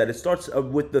mindset. It starts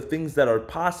with the things that are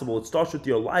possible. It starts with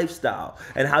your lifestyle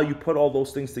and how you put all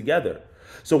those things together.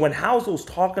 So when Housel's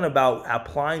talking about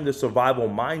applying the survival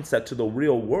mindset to the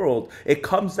real world, it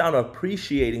comes down to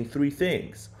appreciating three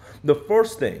things. The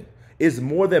first thing is,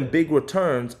 more than big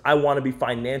returns, I want to be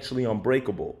financially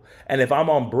unbreakable. And if I'm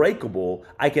unbreakable,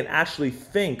 I can actually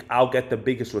think I'll get the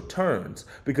biggest returns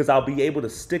because I'll be able to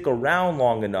stick around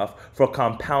long enough for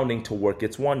compounding to work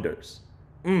its wonders.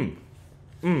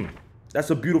 That's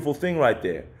a beautiful thing right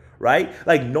there, right?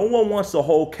 Like, no one wants to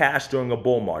hold cash during a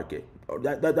bull market.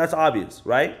 That's obvious,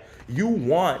 right? You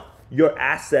want your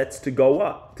assets to go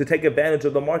up, to take advantage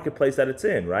of the marketplace that it's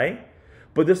in, right?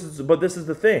 But this is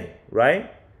the thing,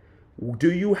 right?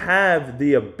 Do you have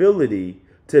the ability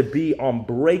to be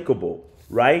unbreakable,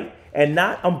 right? And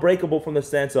not unbreakable from the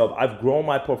sense of I've grown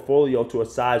my portfolio to a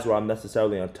size where I'm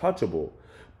necessarily untouchable,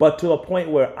 but to a point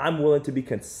where I'm willing to be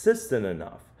consistent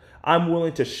enough. I'm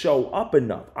willing to show up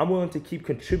enough. I'm willing to keep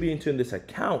contributing to this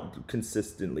account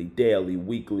consistently, daily,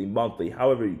 weekly, monthly,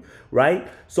 however, right?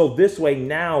 So this way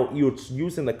now you're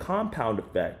using the compound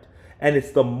effect, and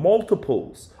it's the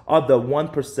multiples of the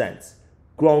 1%.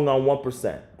 Growing on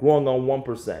 1%, growing on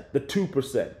 1%, the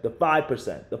 2%, the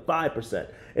 5%, the 5%.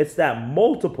 It's that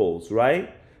multiples,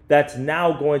 right? That's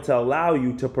now going to allow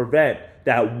you to prevent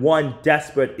that one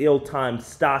desperate, ill-timed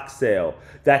stock sale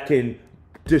that can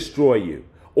destroy you.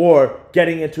 or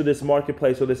getting into this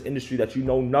marketplace or this industry that you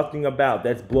know nothing about,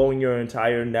 that's blowing your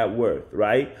entire net worth,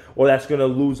 right? Or that's going to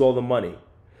lose all the money.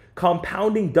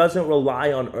 Compounding doesn't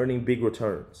rely on earning big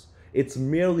returns. It's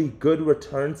merely good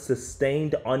returns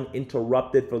sustained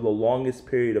uninterrupted for the longest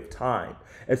period of time,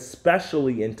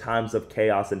 especially in times of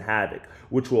chaos and havoc,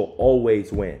 which will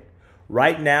always win.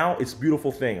 Right now, it's a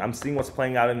beautiful thing. I'm seeing what's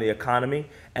playing out in the economy,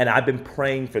 and I've been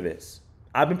praying for this.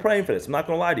 I'm not going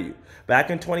to lie to you. Back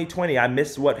in 2020, I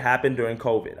missed what happened during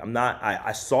COVID.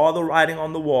 I saw the writing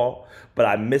on the wall, but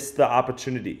I missed the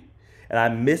opportunity. And I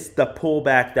missed the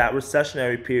pullback, that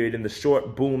recessionary period, and the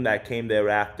short boom that came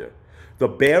thereafter. The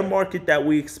bear market that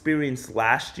we experienced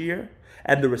last year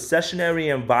and the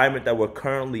recessionary environment that we're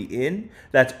currently in,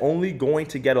 that's only going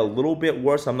to get a little bit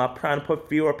worse. I'm not trying to put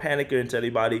fear or panic into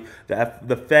anybody.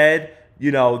 The Fed,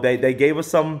 they gave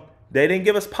us they didn't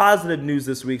give us positive news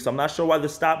this week, so I'm not sure why the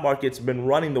stock market's been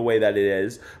running the way that it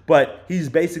is, but he's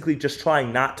basically just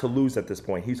trying not to lose at this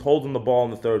point. He's holding the ball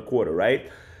in the third quarter, right?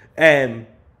 And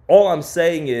all I'm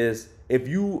saying is, if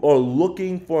you are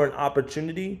looking for an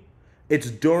opportunity, it's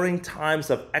during times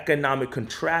of economic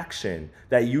contraction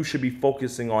that you should be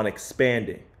focusing on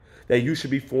expanding, that you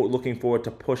should be looking forward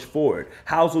to push forward.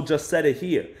 Housel just said it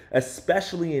here,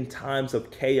 especially in times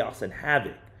of chaos and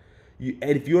havoc.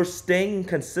 And if you're staying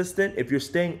consistent, if you're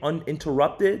staying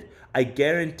uninterrupted, I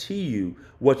guarantee you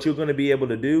what you're going to be able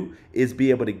to do is be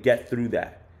able to get through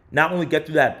that. Not only get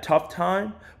through that tough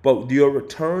time, but your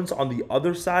returns on the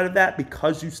other side of that,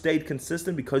 because you stayed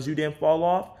consistent, because you didn't fall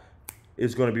off,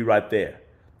 is going to be right there.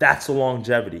 That's the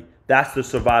longevity. That's the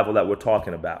survival that we're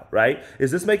talking about, right?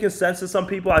 Is this making sense to some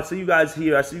people? I see you guys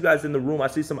here. I see you guys in the room. I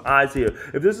see some eyes here.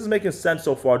 If this is making sense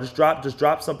so far, just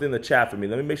drop something in the chat for me.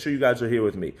 Let me make sure you guys are here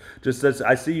with me. Just as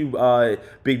I see you,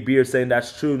 Big Beard, saying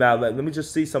that's true. Now let me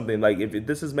just see something. Like if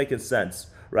this is making sense,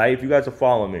 right? If you guys are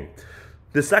following me.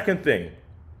 The second thing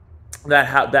that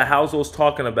Housel's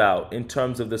talking about in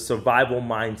terms of the survival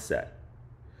mindset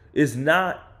is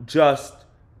not just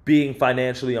being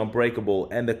financially unbreakable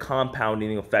and the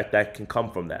compounding effect that can come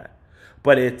from that.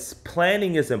 But it's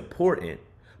planning is important,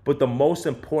 but the most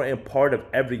important part of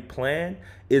every plan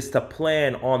is to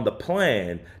plan on the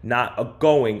plan, not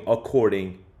going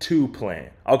according to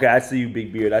plan. Okay, I see you,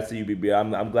 Big Beard. I see you, Big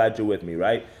Beard. I'm glad you're with me,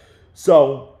 right?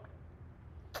 So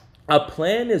a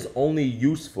plan is only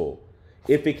useful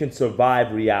if it can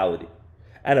survive reality.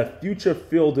 And a future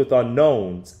filled with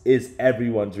unknowns is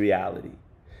everyone's reality.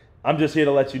 I'm just here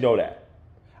to let you know that.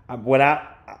 When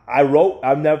I wrote,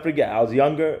 I'll never forget, I was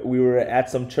younger. We were at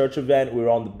some church event. We were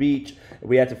on the beach.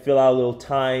 We had to fill out a little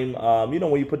time.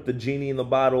 When you put the genie in the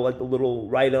bottle, like the little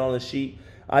writing on the sheet.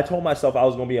 I told myself I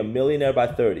was going to be a millionaire by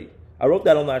 30. I wrote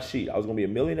that on that sheet. I was going to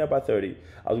be a millionaire by 30.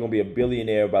 I was going to be a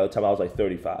billionaire by the time I was like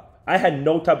 35. I had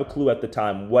no type of clue at the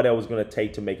time what it was going to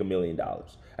take to make $1 million. I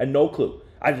had no clue.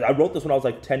 I wrote this when I was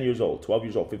like 10 years old, 12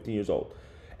 years old, 15 years old.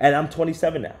 And I'm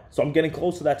 27 now. So I'm getting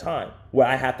close to that time where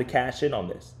I have to cash in on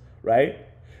this, right?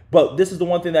 But this is the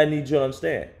one thing that I need you to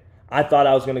understand. I thought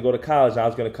I was going to go to college and I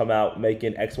was going to come out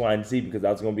making X, Y, and Z because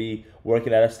I was going to be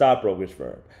working at a stock brokerage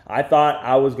firm. I thought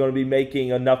I was going to be making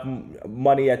enough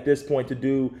money at this point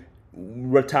to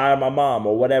retire my mom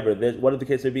or whatever the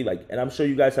case may be like. And I'm sure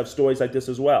you guys have stories like this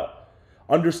as well.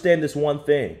 Understand this one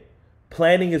thing.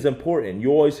 Planning is important. You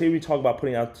always hear me talk about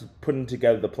putting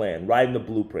together the plan, writing the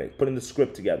blueprint, putting the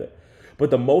script together.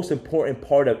 But the most important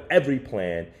part of every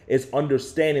plan is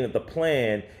understanding that the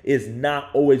plan is not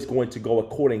always going to go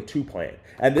according to plan.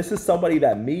 And this is somebody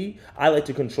that I like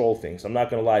to control things. I'm not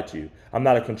going to lie to you. I'm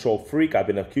not a control freak. I've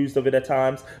been accused of it at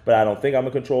times, but I don't think I'm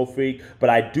a control freak. But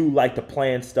I do like to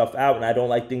plan stuff out, and I don't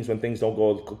like things when things don't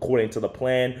go according to the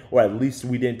plan, or at least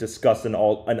we didn't discuss an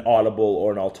audible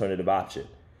or an alternative option.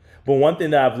 But one thing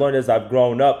that I've learned as I've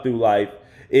grown up through life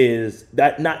is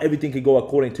that not everything can go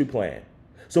according to plan.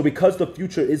 So because the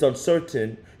future is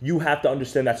uncertain, you have to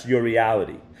understand that's your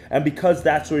reality. And because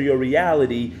that's your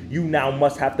reality, you now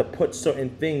must have to put certain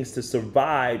things to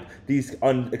survive these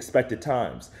unexpected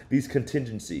times, these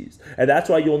contingencies. And that's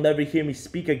why you'll never hear me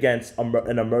speak against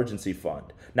an emergency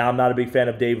fund. Now, I'm not a big fan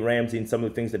of Dave Ramsey and some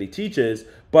of the things that he teaches,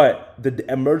 but the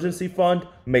emergency fund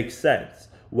makes sense.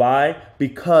 Why?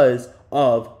 Because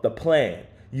of the plan.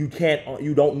 You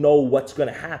don't know what's going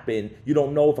to happen. You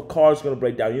don't know if a car is going to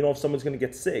break down. You know if someone's going to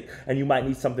get sick and you might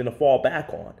need something to fall back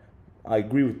on. I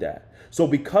agree with that. So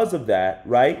because of that,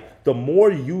 right, the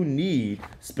more you need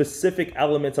specific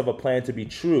elements of a plan to be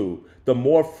true, the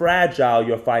more fragile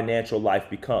your financial life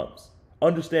becomes.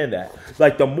 Understand that.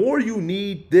 Like the more you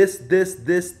need this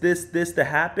to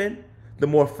happen, the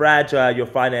more fragile your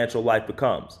financial life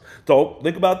becomes. So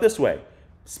think about it this way.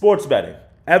 Sports betting.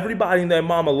 Everybody and their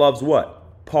mama loves what?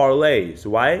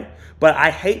 parlays, right? But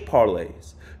I hate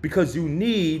parlays because you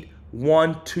need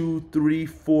 1, 2, 3,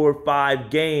 4, 5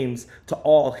 games to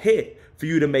all hit for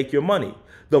you to make your money.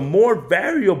 The more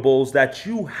variables that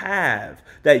you have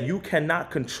that you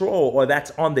cannot control or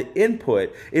that's on the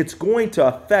input, it's going to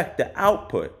affect the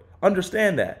output.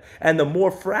 Understand that. And the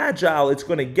more fragile it's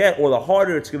going to get or the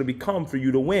harder it's going to become for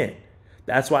you to win.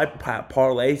 That's why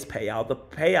parlays pay out the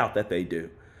payout that they do.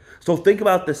 So think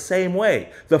about it the same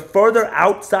way. The further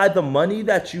outside the money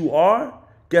that you are,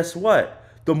 guess what?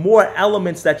 The more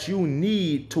elements that you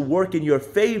need to work in your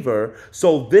favor,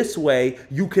 so this way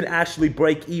you can actually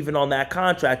break even on that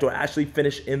contract or actually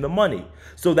finish in the money.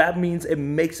 So that means it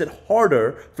makes it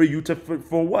harder for you to,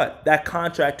 for what? That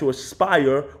contract to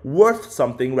expire worth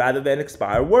something rather than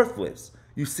expire worthless.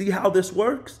 You see how this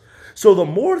works? So the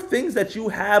more things that you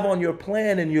have on your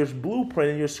plan and your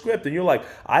blueprint and your script, and you're like,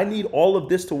 I need all of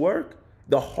this to work,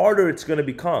 the harder it's going to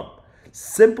become.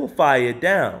 Simplify it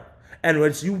down. And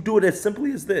once you do it as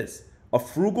simply as this, a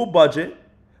frugal budget,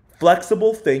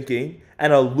 flexible thinking,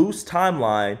 and a loose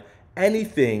timeline,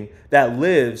 anything that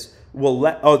lets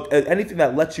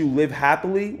you live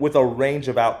happily with a range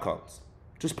of outcomes.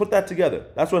 Just put that together.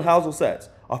 That's what Housel says.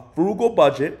 A frugal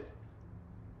budget,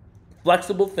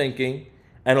 flexible thinking,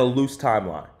 and a loose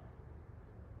timeline.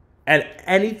 And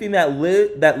anything that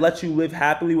lets you live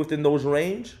happily within those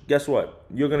range, guess what?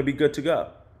 You're going to be good to go.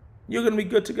 You're going to be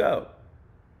good to go.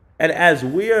 And as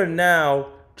we are now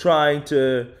trying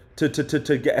to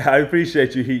get, I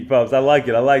appreciate you, Heat Pumps. I like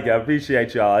it. I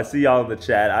appreciate y'all. I see y'all in the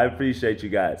chat. I appreciate you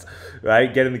guys,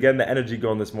 right? Getting the energy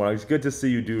going this morning. It's good to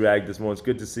see you, Durag, this morning. It's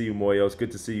good to see you, Moyo. It's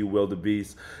good to see you, Will the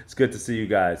Beast. It's good to see you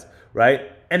guys,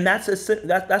 right? And that's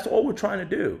all we're trying to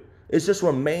do. It's just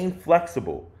remain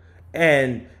flexible.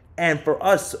 And for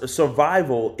us,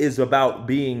 survival is about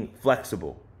being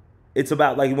flexible. It's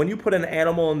about, like, when you put an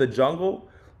animal in the jungle,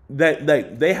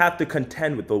 they have to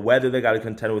contend with the weather. They got to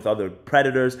contend with other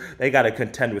predators. They got to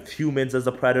contend with humans as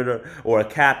a predator or a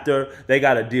captor. They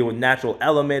got to deal with natural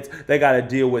elements. They got to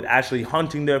deal with actually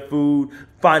hunting their food,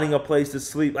 finding a place to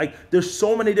sleep. Like, there's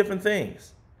so many different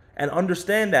things. And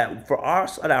understand that for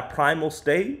us at our primal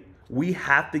state, we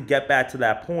have to get back to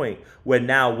that point where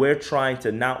now we're trying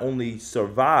to not only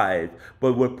survive,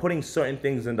 but we're putting certain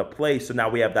things into place. So now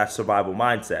we have that survival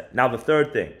mindset. Now, the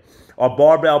third thing, our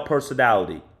barbell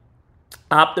personality.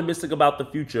 Optimistic about the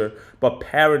future, but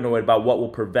paranoid about what will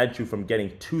prevent you from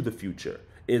getting to the future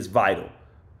is vital.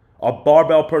 A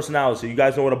barbell personality. So you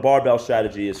guys know what a barbell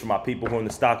strategy is for my people who are in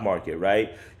the stock market,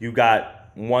 right? You got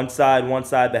one side,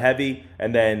 the heavy,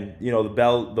 and then, you know,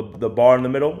 the bar in the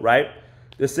middle, right?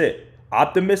 That's it.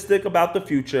 Optimistic about the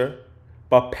future,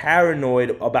 but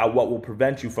paranoid about what will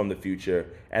prevent you from the future.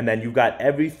 And then you got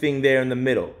everything there in the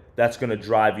middle that's going to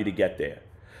drive you to get there.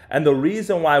 And the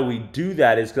reason why we do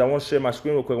that is because I want to share my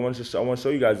screen real quick. I want to show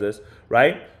you guys this,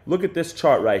 right? Look at this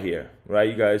chart right here, right?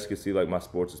 You guys can see, like, my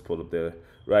sports is pulled up there,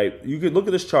 right? You could look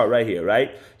at this chart right here,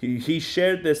 right? He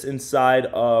shared this inside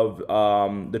of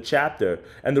the chapter.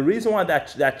 And the reason why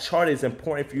that chart is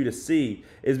important for you to see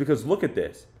is because look at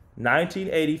this.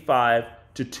 1985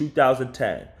 to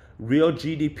 2010, real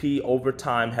GDP over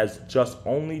time has just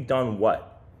only done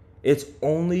what? It's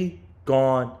only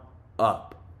gone up.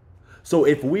 So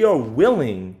if we are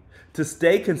willing to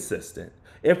stay consistent,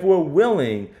 if we're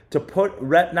willing to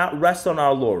not rest on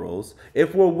our laurels,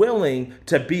 if we're willing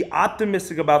to be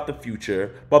optimistic about the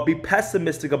future, but be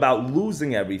pessimistic about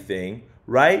losing everything,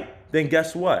 right? Then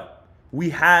guess what? We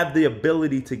have the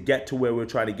ability to get to where we're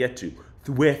trying to get to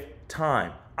with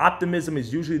time. Optimism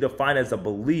is usually defined as a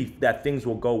belief that things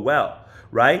will go well,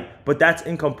 right? But that's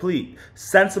incomplete.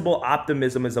 Sensible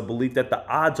optimism is a belief that the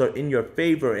odds are in your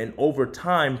favor and over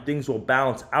time things will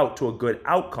balance out to a good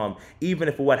outcome, even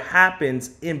if what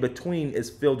happens in between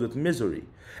is filled with misery.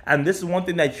 And this is one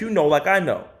thing that you know, like I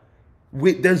know.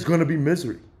 There's going to be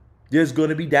misery. There's going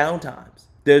to be downtimes.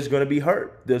 There's going to be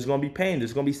hurt. There's going to be pain.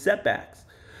 There's going to be setbacks.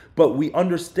 But we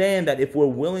understand that if we're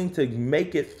willing to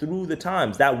make it through the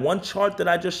times, that one chart that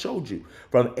I just showed you,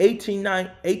 from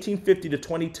 1850 to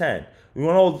 2010, you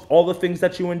know all the things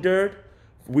that you endured?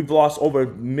 We've lost over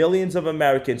millions of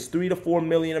Americans, 3 to 4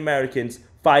 million Americans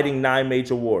fighting 9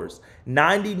 major wars.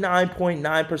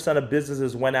 99.9% of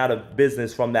businesses went out of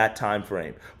business from that time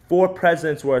frame. 4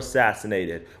 presidents were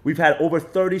assassinated. We've had over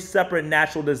 30 separate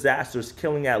natural disasters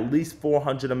killing at least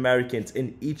 400 Americans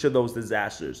in each of those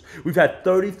disasters. We've had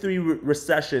 33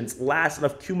 recessions lasting a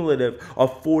cumulative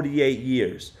of 48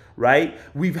 years. Right?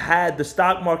 We've had the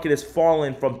stock market has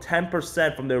fallen from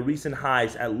 10% from their recent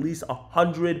highs at least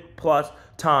 100+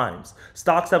 times.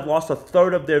 Stocks have lost a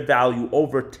third of their value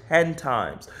over 10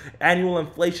 times. Annual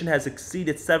inflation has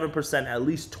exceeded 7% at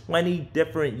least 20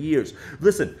 different years.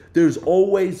 Listen, there's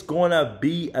always going to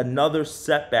be another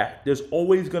setback. There's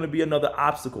always going to be another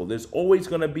obstacle. There's always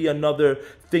going to be another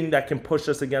thing that can push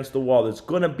us against the wall. There's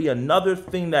going to be another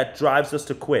thing that drives us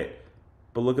to quit.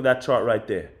 But look at that chart right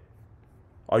there.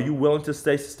 Are you willing to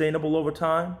stay sustainable over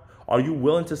time? Are you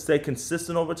willing to stay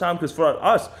consistent over time? Because for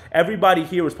us, everybody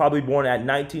here was probably born at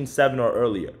 1907 or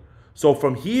earlier. So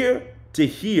from here to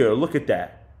here, look at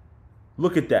that.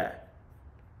 Look at that.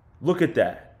 Look at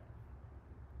that.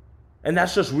 And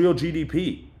that's just real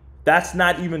GDP. That's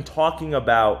not even talking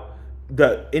about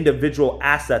the individual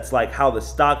assets like how the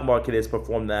stock market has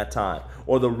performed in that time,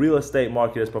 or the real estate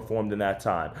market has performed in that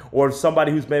time, or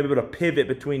somebody who's maybe able to pivot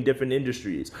between different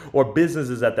industries or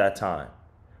businesses at that time,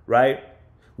 right?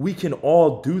 We can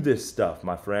all do this stuff,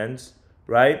 my friends,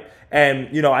 right? And,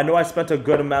 you know I spent a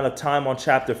good amount of time on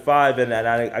chapter 5, and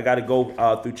I got to go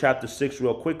through chapter 6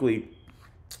 real quickly.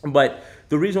 But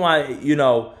the reason why, I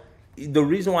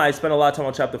spent a lot of time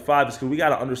on chapter 5 is because we got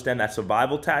to understand that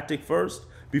survival tactic first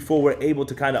before we're able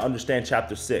to kind of understand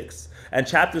chapter 6. And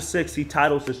chapter 6, he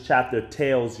titles this chapter,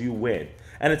 Tails You Win.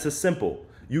 And it's a simple.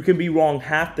 You can be wrong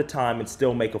half the time and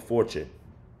still make a fortune.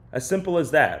 As simple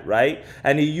as that, right?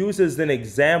 And he uses an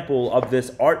example of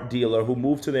this art dealer who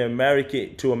moved to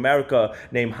America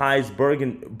named Hans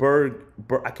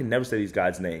I can never say these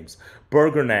guys' names.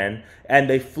 Bergman, and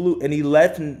he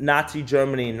left Nazi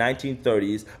Germany in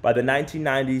 1930s. By the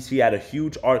 1990s, he had a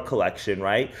huge art collection,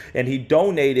 right? And he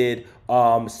donated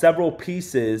several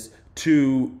pieces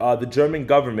to the German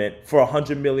government for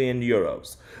 100 million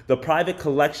euros. The private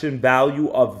collection value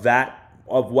of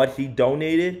what he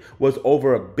donated was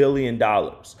over $1 billion.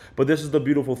 But this is the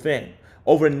beautiful thing.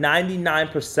 Over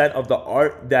 99% of the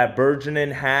art that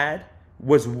Bergman had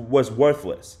was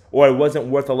worthless, or it wasn't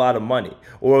worth a lot of money,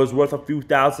 or it was worth a few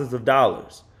thousands of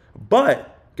dollars.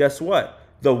 But guess what?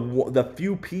 The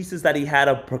few pieces that he had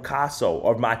of Picasso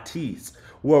or Matisse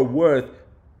were worth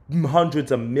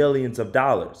hundreds of millions of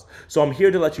dollars. So I'm here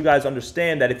to let you guys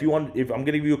understand that if I'm going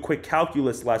to give you a quick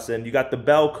calculus lesson, you got the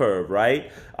bell curve,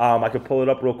 right? I can pull it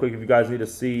up real quick if you guys need to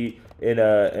see in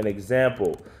an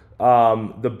example.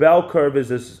 The bell curve is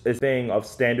this thing of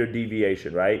standard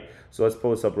deviation, right? So let's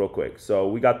pull this up real quick. So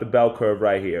we got the bell curve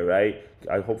right here, right?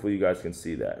 Hopefully you guys can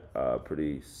see that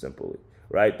pretty simply,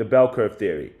 right? The bell curve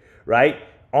theory, right?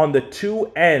 On the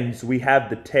two ends, we have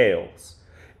the tails.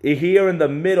 Here in the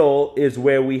middle is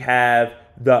where we have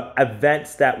the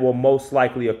events that will most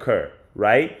likely occur,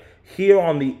 right? Here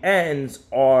on the ends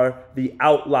are the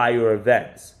outlier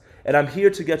events. And I'm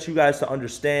here to get you guys to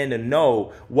understand and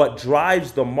know what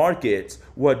drives the markets,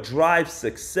 what drives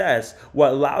success,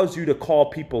 what allows you to call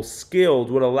people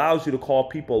skilled, what allows you to call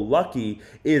people lucky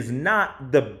is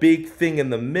not the big thing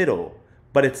in the middle,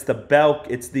 but it's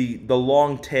the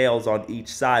long tails on each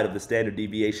side of the standard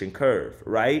deviation curve,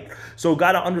 right? So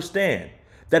got to understand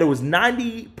that it was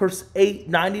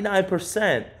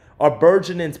 99% of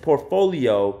Bergman's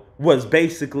portfolio was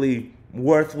basically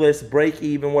worthless, break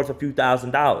even, worth a few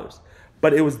 $1,000s.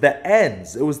 But it was the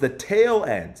ends, it was the tail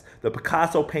ends, the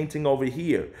Picasso painting over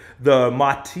here, the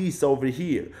Matisse over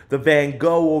here, the Van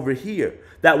Gogh over here,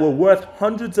 that were worth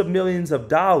hundreds of millions of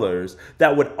dollars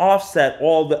that would offset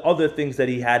all the other things that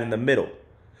he had in the middle.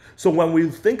 So when we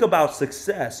think about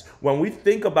success, when we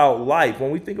think about life, when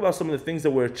we think about some of the things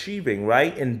that we're achieving,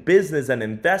 right, in business and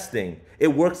investing, it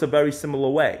works a very similar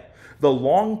way. The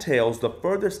long tails, the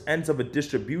furthest ends of a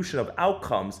distribution of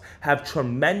outcomes, have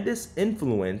tremendous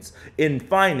influence in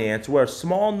finance, where a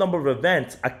small number of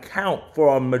events account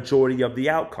for a majority of the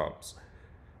outcomes,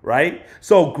 right?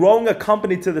 So growing a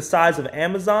company to the size of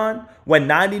Amazon, when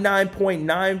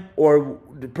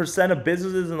 99.9% of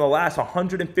businesses in the last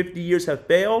 150 years have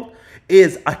failed,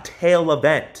 is a tail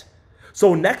event.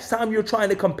 So next time you're trying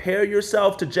to compare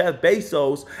yourself to Jeff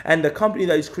Bezos and the company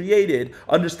that he's created,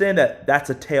 understand that that's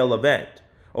a tail event,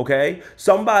 okay?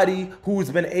 Somebody who's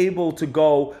been able to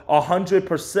go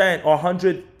 100% or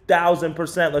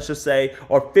 100,000%, let's just say,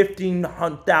 or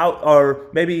 15,000, or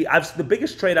maybe the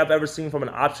biggest trade I've ever seen from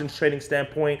an options trading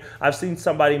standpoint, I've seen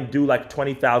somebody do like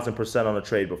 20,000% on a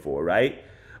trade before, right?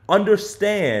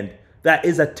 Understand that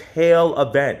is a tail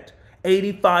event.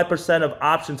 85% of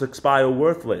options expire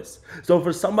worthless. So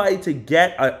for somebody to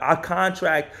get a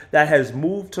contract that has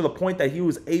moved to the point that he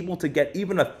was able to get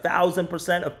even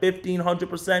 1,000%, a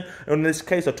 1,500%, or in this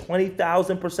case a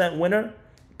 20,000% winner,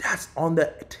 that's on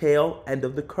the tail end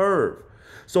of the curve.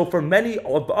 So for many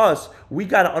of us, we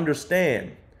got to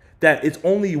understand that it's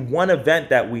only one event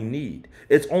that we need.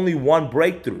 It's only one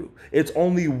breakthrough. It's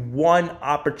only one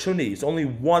opportunity. It's only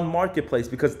one marketplace,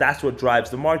 because that's what drives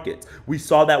the markets. We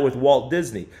saw that with Walt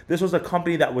Disney. This was a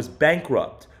company that was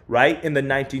bankrupt, right, in the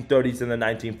 1930s and the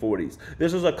 1940s.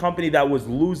 This was a company that was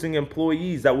losing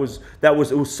employees. It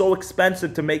was so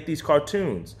expensive to make these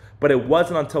cartoons. But it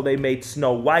wasn't until they made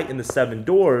Snow White and the Seven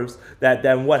Dwarfs that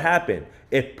then what happened?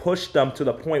 It pushed them to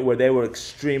the point where they were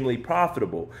extremely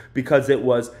profitable, because it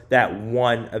was that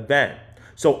one event.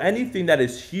 So anything that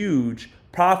is huge,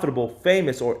 profitable,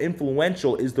 famous, or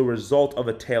influential is the result of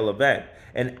a tail event.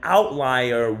 An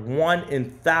outlier, one in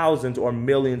thousands or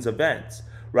millions events,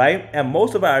 right? And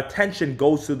most of our attention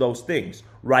goes to those things,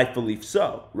 rightfully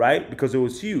so, right? Because it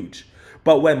was huge.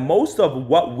 But when most of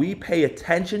what we pay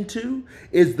attention to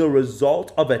is the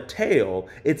result of a tail,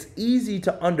 it's easy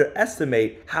to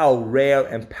underestimate how rare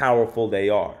and powerful they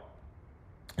are.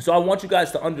 So I want you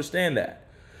guys to understand that.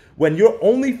 When you're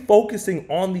only focusing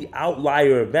on the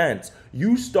outlier events,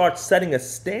 you start setting a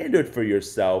standard for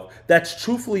yourself that's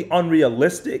truthfully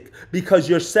unrealistic, because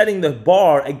you're setting the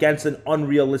bar against an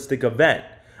unrealistic event,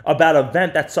 about an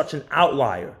event that's such an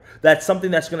outlier, that's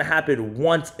something that's going to happen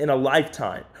once in a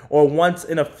lifetime or once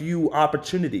in a few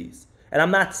opportunities. And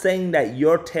I'm not saying that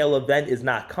your tail event is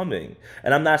not coming.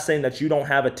 And I'm not saying that you don't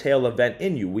have a tail event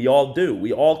in you. We all do.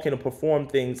 We all can perform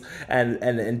things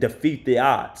and defeat the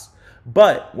odds.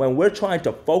 But when we're trying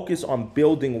to focus on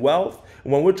building wealth,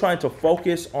 when we're trying to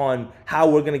focus on how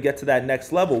we're going to get to that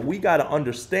next level, we got to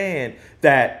understand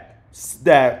that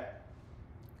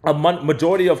a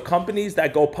majority of companies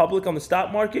that go public on the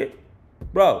stock market,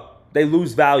 bro, they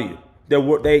lose value. They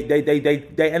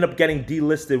end up getting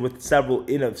delisted with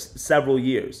several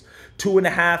years.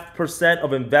 2.5%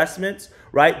 of investments,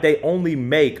 right? They only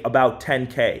make about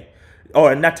 10K,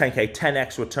 or not 10K,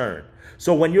 10x return.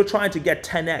 So when you're trying to get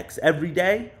 10x every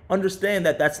day, understand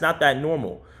that that's not that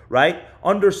normal, right?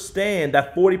 Understand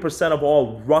that 40% of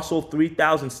all Russell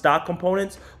 3000 stock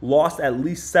components lost at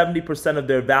least 70% of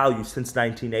their value since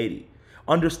 1980.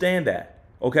 Understand that,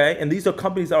 okay? And these are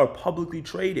companies that are publicly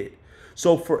traded.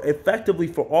 So effectively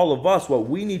for all of us, what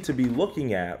we need to be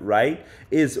looking at, right,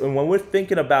 is when we're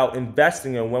thinking about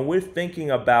investing and when we're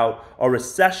thinking about a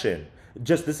recession,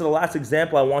 just this is the last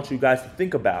example I want you guys to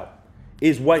think about,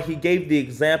 is what he gave the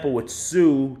example with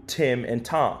Sue, Tim, and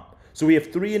Tom. So we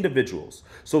have 3 individuals.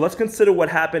 So let's consider what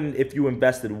happened if you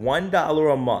invested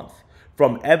 $1 a month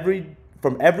from every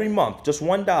month, just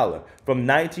 $1 from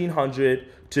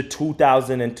 1900 to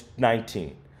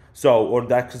 2019. So, or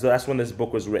because that's when this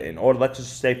book was written, or let's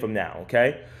just say from now,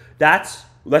 okay? Let's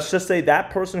just say that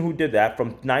person who did that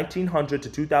from 1900 to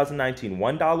 2019,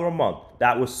 $1 a month,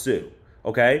 that was Sue,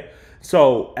 okay?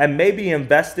 So, and maybe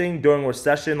investing during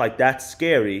recession, like that's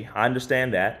scary. I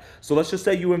understand that. So let's just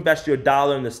say you invest your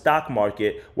dollar in the stock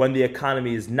market when the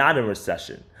economy is not in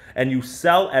recession, and you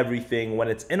sell everything when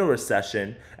it's in a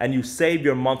recession, and you save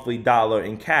your monthly dollar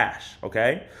in cash,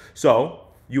 okay? So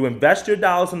you invest your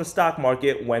dollars in the stock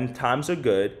market when times are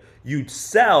good. You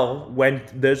sell when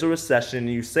there's a recession, and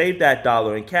you save that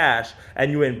dollar in cash,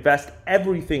 and you invest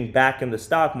everything back in the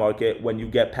stock market when you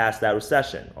get past that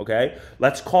recession, okay?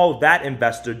 Let's call that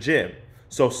investor Jim.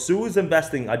 So Sue is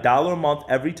investing $1 a month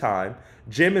every time.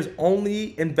 Jim is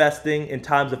only investing in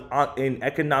times of in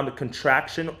economic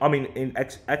contraction,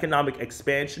 economic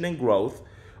expansion and growth,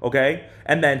 okay?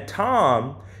 And then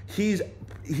Tom, he's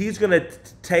gonna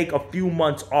take a few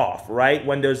months off, right?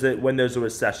 When there's a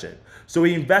recession. So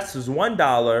he invests his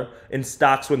 $1 in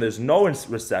stocks when there's no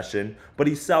recession, but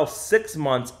he sells 6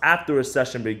 months after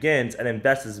recession begins and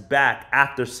invests back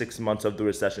after 6 months of the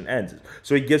recession ends.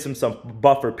 So he gives him some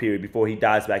buffer period before he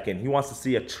dives back in. He wants to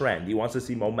see a trend. He wants to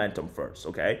see momentum first,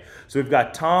 okay? So we've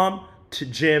got Tom,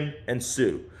 Jim, and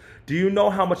Sue. Do you know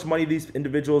how much money these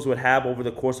individuals would have over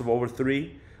the course of over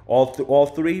 3? All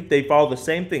three, they follow the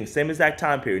same thing, same exact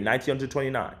time period,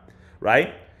 1929,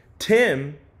 right?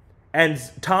 Tom,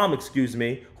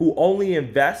 who only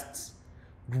invests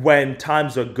when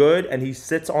times are good and he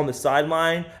sits on the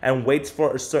sideline and waits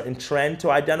for a certain trend to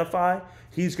identify,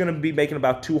 he's going to be making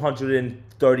about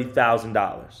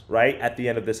 $230,000, right, at the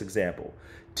end of this example.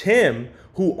 Tim,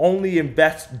 who only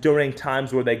invests during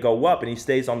times where they go up and he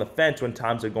stays on the fence when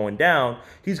times are going down,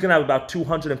 he's going to have about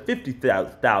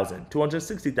 $250,000,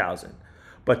 $260,000.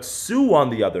 But Sue, on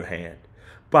the other hand,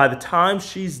 by the time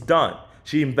she's done,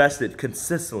 she invested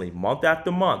consistently, month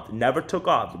after month, never took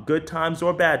off, good times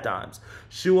or bad times.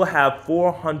 She will have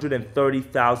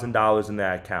 $430,000 in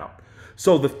that account.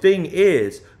 So the thing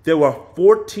is, there were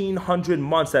 1,400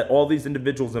 months that all these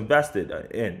individuals invested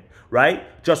in,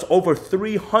 right? Just over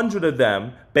 300 of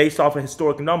them, based off of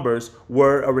historic numbers,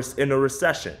 were in a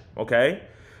recession, okay?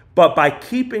 But by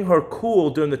keeping her cool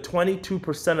during the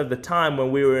 22% of the time when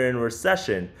we were in a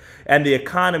recession and the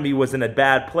economy was in a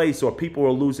bad place, or people were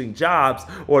losing jobs,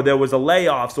 or there was a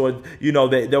layoffs, or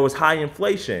there was high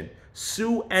inflation,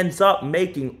 Sue ends up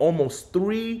making almost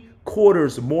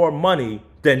 3/4 more money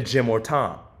than Jim or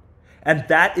Tom. And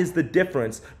that is the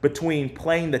difference between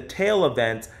playing the tail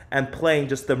events and playing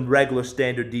just the regular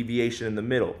standard deviation in the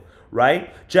middle. Right?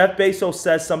 Jeff Bezos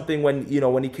says something when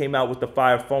he came out with the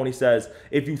Fire Phone. He says,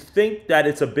 if you think that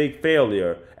it's a big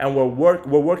failure, and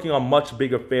we're working on much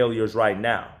bigger failures right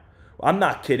now. I'm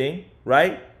not kidding,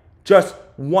 right? Just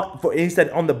one. He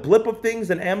said on the blip of things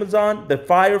in Amazon, the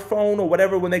Fire Phone or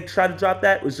whatever, when they try to drop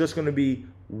that, it was just going to be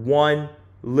one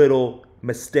little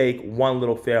mistake, one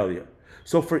little failure.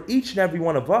 So for each and every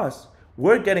one of us,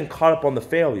 we're getting caught up on the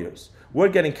failures. We're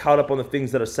getting caught up on the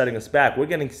things that are setting us back. We're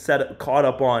getting caught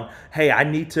up on, hey, I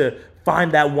need to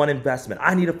find that one investment.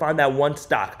 I need to find that one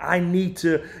stock. I need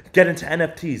to get into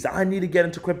NFTs. I need to get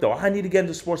into crypto. I need to get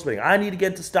into sports betting. I need to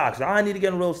get into stocks. I need to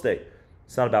get in real estate.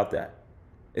 It's not about that.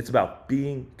 It's about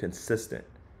being consistent,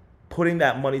 putting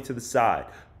that money to the side,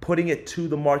 putting it to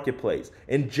the marketplace,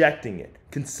 injecting it,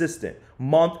 consistent,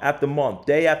 month after month,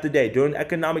 day after day. During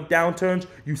economic downturns,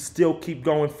 you still keep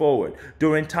going forward.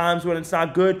 During times when it's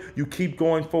not good, you keep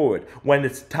going forward. When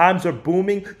times are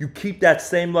booming, you keep that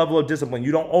same level of discipline.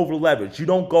 You don't over leverage. You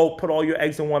don't go put all your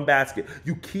eggs in one basket.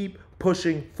 You keep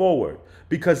pushing forward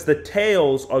because the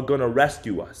tails are going to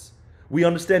rescue us. We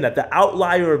understand that the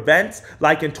outlier events,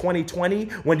 like in 2020,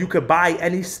 when you could buy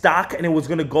any stock and it was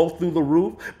going to go through the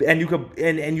roof, and you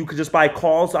could just buy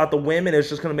calls out the whim and it's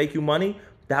just going to make you money.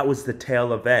 That was the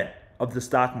tail event of the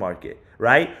stock market,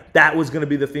 right? That was going to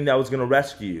be the thing that was going to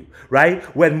rescue you, right?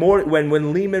 When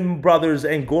Lehman Brothers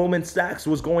and Goldman Sachs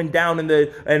was going down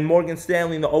and Morgan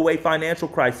Stanley in the 2008 financial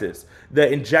crisis,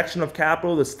 the injection of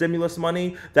capital, the stimulus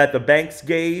money that the banks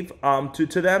gave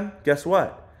to them, guess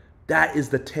what? That is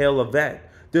the tail event.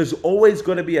 There's always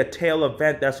going to be a tail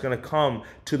event that's going to come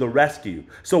to the rescue.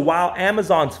 So while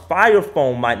Amazon's Fire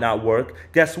Phone might not work,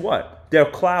 guess what? Their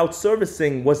cloud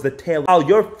servicing was the tail. While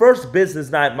your first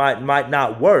business might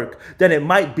not work, then it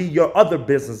might be your other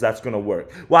business that's going to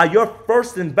work. While your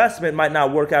first investment might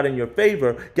not work out in your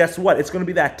favor, guess what? It's going to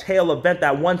be that tail event,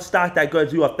 that one stock that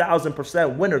gives you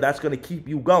 1,000% winner that's going to keep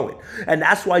you going. And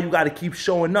that's why you got to keep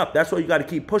showing up. That's why you got to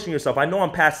keep pushing yourself. I know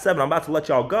I'm past 7. I'm about to let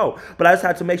y'all go. But I just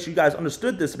had to make sure you guys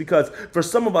understood this, because for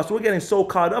some of us, we're getting so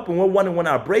caught up and we're wondering when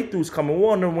our breakthroughs come, and we're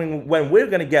wondering when we're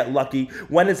going to get lucky.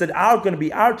 When is it going to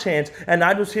be our chance? And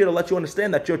I'm just here to let you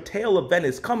understand that your tail event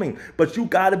is coming, but you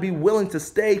got to be willing to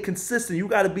stay consistent. You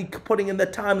got to be putting in the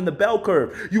time in the bell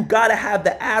curve. You got to have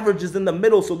the averages in the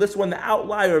middle, so this when the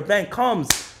outlier event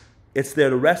comes, it's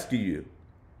there to rescue you.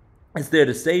 It's there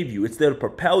to save you. It's there to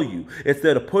propel you. It's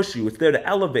there to push you. It's there to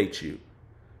elevate you.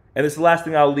 And it's the last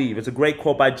thing I'll leave. It's a great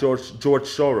quote by George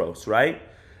Soros, right?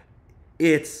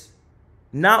 It's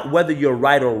not whether you're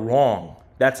right or wrong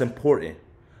that's important,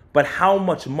 but how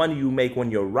much money you make when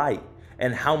you're right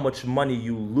and how much money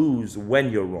you lose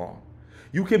when you're wrong.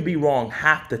 You can be wrong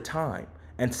half the time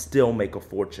and still make a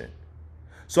fortune.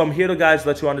 So I'm here to, guys,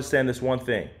 let you understand this one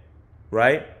thing,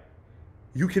 right?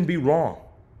 You can be wrong.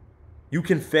 You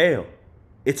can fail.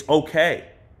 It's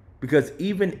okay. Because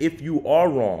even if you are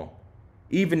wrong,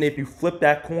 even if you flip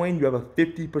that coin, you have a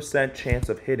 50% chance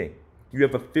of hitting. You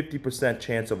have a 50%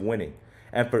 chance of winning.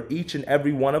 And for each and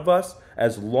every one of us,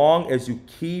 as long as you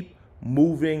keep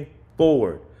moving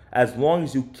forward, as long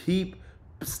as you keep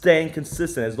staying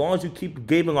consistent, as long as you keep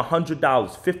giving $100,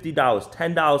 $50,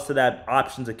 $10 to that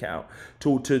options account,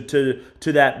 to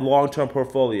that long-term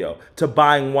portfolio, to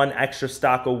buying one extra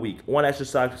stock a week, one extra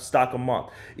stock a month,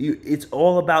 it's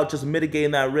all about just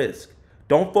mitigating that risk.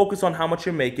 Don't focus on how much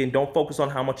you're making. Don't focus on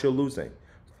how much you're losing.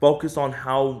 Focus on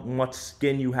how much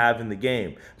skin you have in the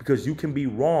game, because you can be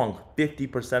wrong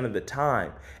 50% of the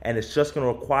time, and it's just going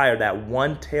to require that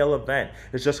one tail event.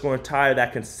 It's just going to require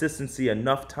that consistency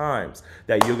enough times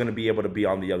that you're going to be able to be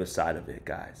on the other side of it,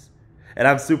 guys. And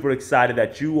I'm super excited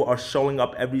that you are showing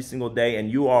up every single day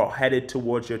and you are headed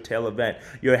towards your tail event.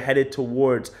 You're headed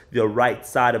towards the right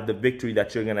side of the victory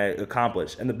that you're going to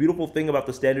accomplish. And the beautiful thing about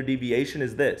the standard deviation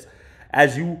is this.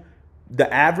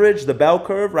 The average, the bell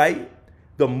curve, right?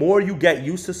 The more you get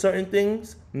used to certain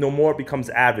things, the more it becomes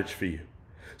average for you.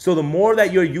 So the more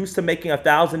that you're used to making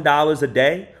 $1,000 a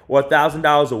day or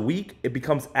 $1,000 a week, it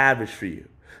becomes average for you.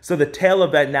 So the tail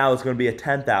event now is going to be a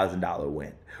 $10,000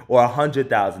 win. or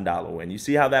 $100,000 win. You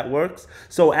see how that works?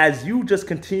 So as you just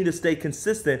continue to stay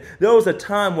consistent, there was a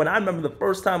time when I remember the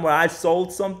first time where I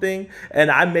sold something and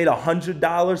I made $100,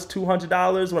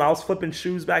 $200 when I was flipping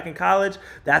shoes back in college.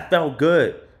 That felt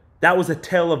good. That was a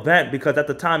tail event because at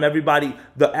the time, everybody,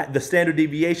 the standard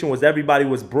deviation was everybody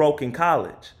was broke in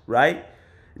college, right?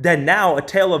 Then now a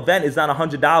tail event is not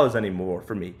 $100 anymore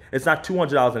for me. It's not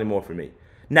 $200 anymore for me.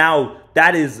 Now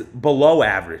that is below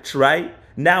average, right?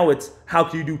 Now it's how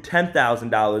can you do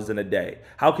 $10,000 in a day?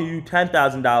 How can you do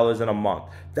 $10,000 in a month?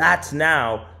 That's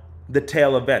now the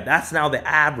tail event. That's now the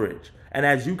average. And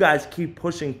as you guys keep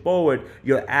pushing forward,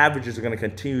 your averages are going to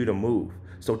continue to move.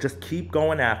 So just keep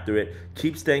going after it,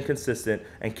 keep staying consistent,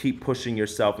 and keep pushing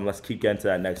yourself, and let's keep getting to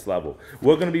that next level.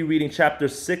 We're going to be reading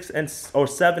chapters 7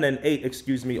 and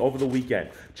 8, over the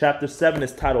weekend. Chapter 7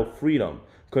 is titled Freedom.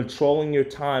 Controlling your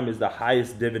time is the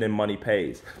highest dividend money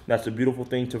pays. That's a beautiful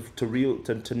thing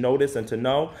to notice and to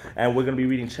know. And we're going to be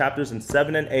reading chapters in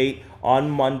 7 and 8 on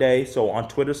Monday. So on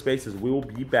Twitter Spaces, we will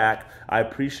be back. I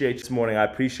appreciate you this morning. I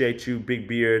appreciate you, Big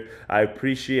Beard. I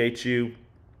appreciate you,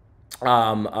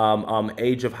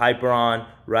 Age of Hyperon,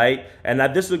 right? And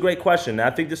this is a great question. And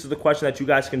I think this is the question that you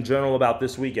guys can journal about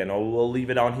this weekend, or we'll leave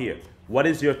it on here. What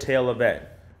is your tail event,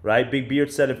 right? Big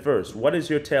Beard said it first. What is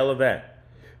your tail event?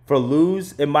 For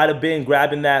Luz, it might have been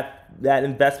grabbing that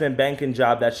investment banking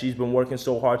job that she's been working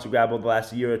so hard to grab over the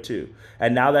last year or two.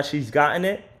 And now that she's gotten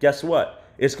it, guess what?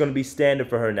 It's going to be standard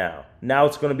for her now. Now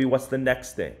it's going to be what's the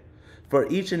next thing. For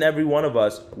each and every one of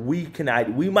us, we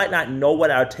might not know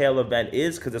what our tail event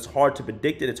is because it's hard to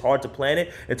predict it. It's hard to plan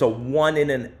it. It's a one in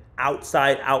an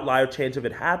outlier chance of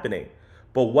it happening.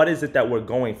 But what is it that we're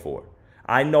going for?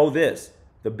 I know this.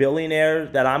 The billionaire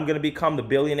that I'm going to become, the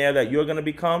billionaire that you're going to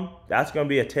become, that's going to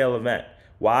be a tail event.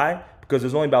 Why? Because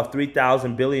there's only about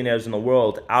 3,000 billionaires in the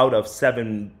world out of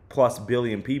 7+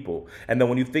 billion people. And then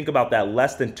when you think about that,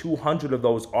 less than 200 of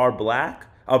those are black.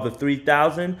 Of the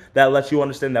 3,000, that lets you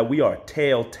understand that we are a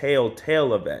tail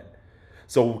event.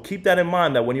 So keep that in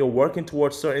mind, that when you're working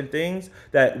towards certain things,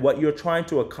 that what you're trying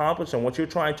to accomplish and what you're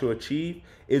trying to achieve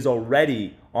is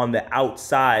already on the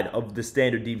outside of the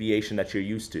standard deviation that you're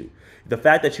used to. The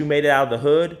fact that you made it out of the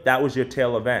hood, that was your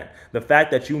tail event. The fact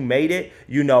that you made it,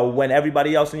 when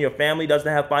everybody else in your family doesn't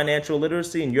have financial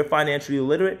literacy and you're financially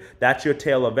illiterate, that's your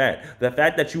tail event. The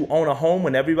fact that you own a home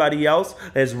when everybody else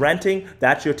is renting,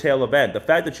 that's your tail event. The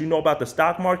fact that you know about the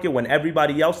stock market when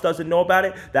everybody else doesn't know about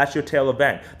it, that's your tail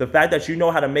event. The fact that you know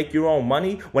how to make your own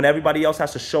money when everybody else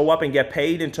has to show up and get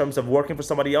paid in terms of working for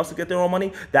somebody else to get their own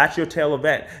money, that's your tail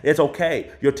event. It's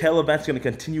okay. Your tail event's going to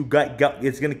continue,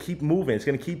 it's going to keep moving. It's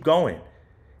going to keep going.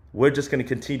 We're just going to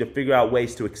continue to figure out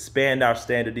ways to expand our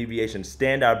standard deviation,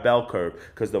 stand our bell curve,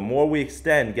 because the more we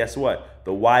extend, guess what?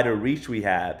 The wider reach we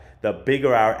have, the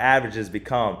bigger our averages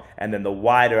become, and then the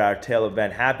wider our tail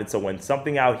event happens. So when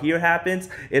something out here happens,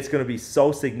 it's going to be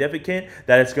so significant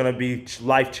that it's going to be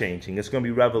life-changing. It's going to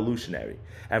be revolutionary.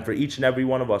 And for each and every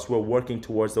one of us, we're working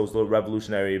towards those little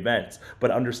revolutionary events.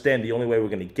 But understand the only way we're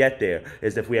going to get there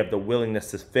is if we have the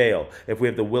willingness to fail, if we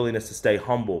have the willingness to stay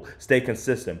humble, stay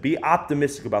consistent, be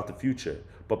optimistic about the future,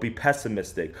 but be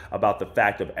pessimistic about the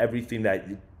fact of everything that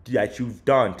you've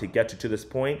done to get you to this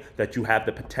point, that you have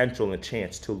the potential and a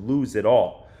chance to lose it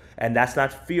all. And that's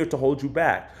not fear to hold you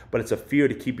back, but it's a fear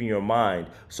to keep in your mind.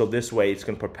 So this way it's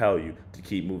going to propel you to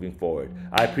keep moving forward.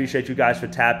 I appreciate you guys for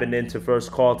tapping into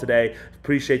First Call today.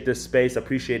 Appreciate this space.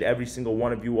 Appreciate every single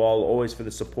one of you all always for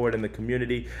the support in the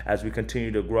community as we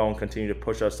continue to grow and continue to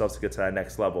push ourselves to get to that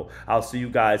next level. I'll see you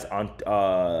guys on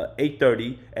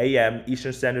 8:30 a.m.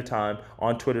 Eastern Standard Time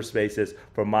on Twitter Spaces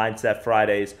for Mindset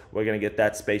Fridays. We're going to get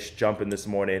that space jumping this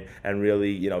morning and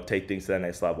really, take things to the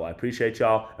next level. I appreciate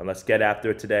y'all, and let's get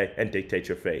after it today and dictate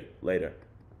your fate. Later.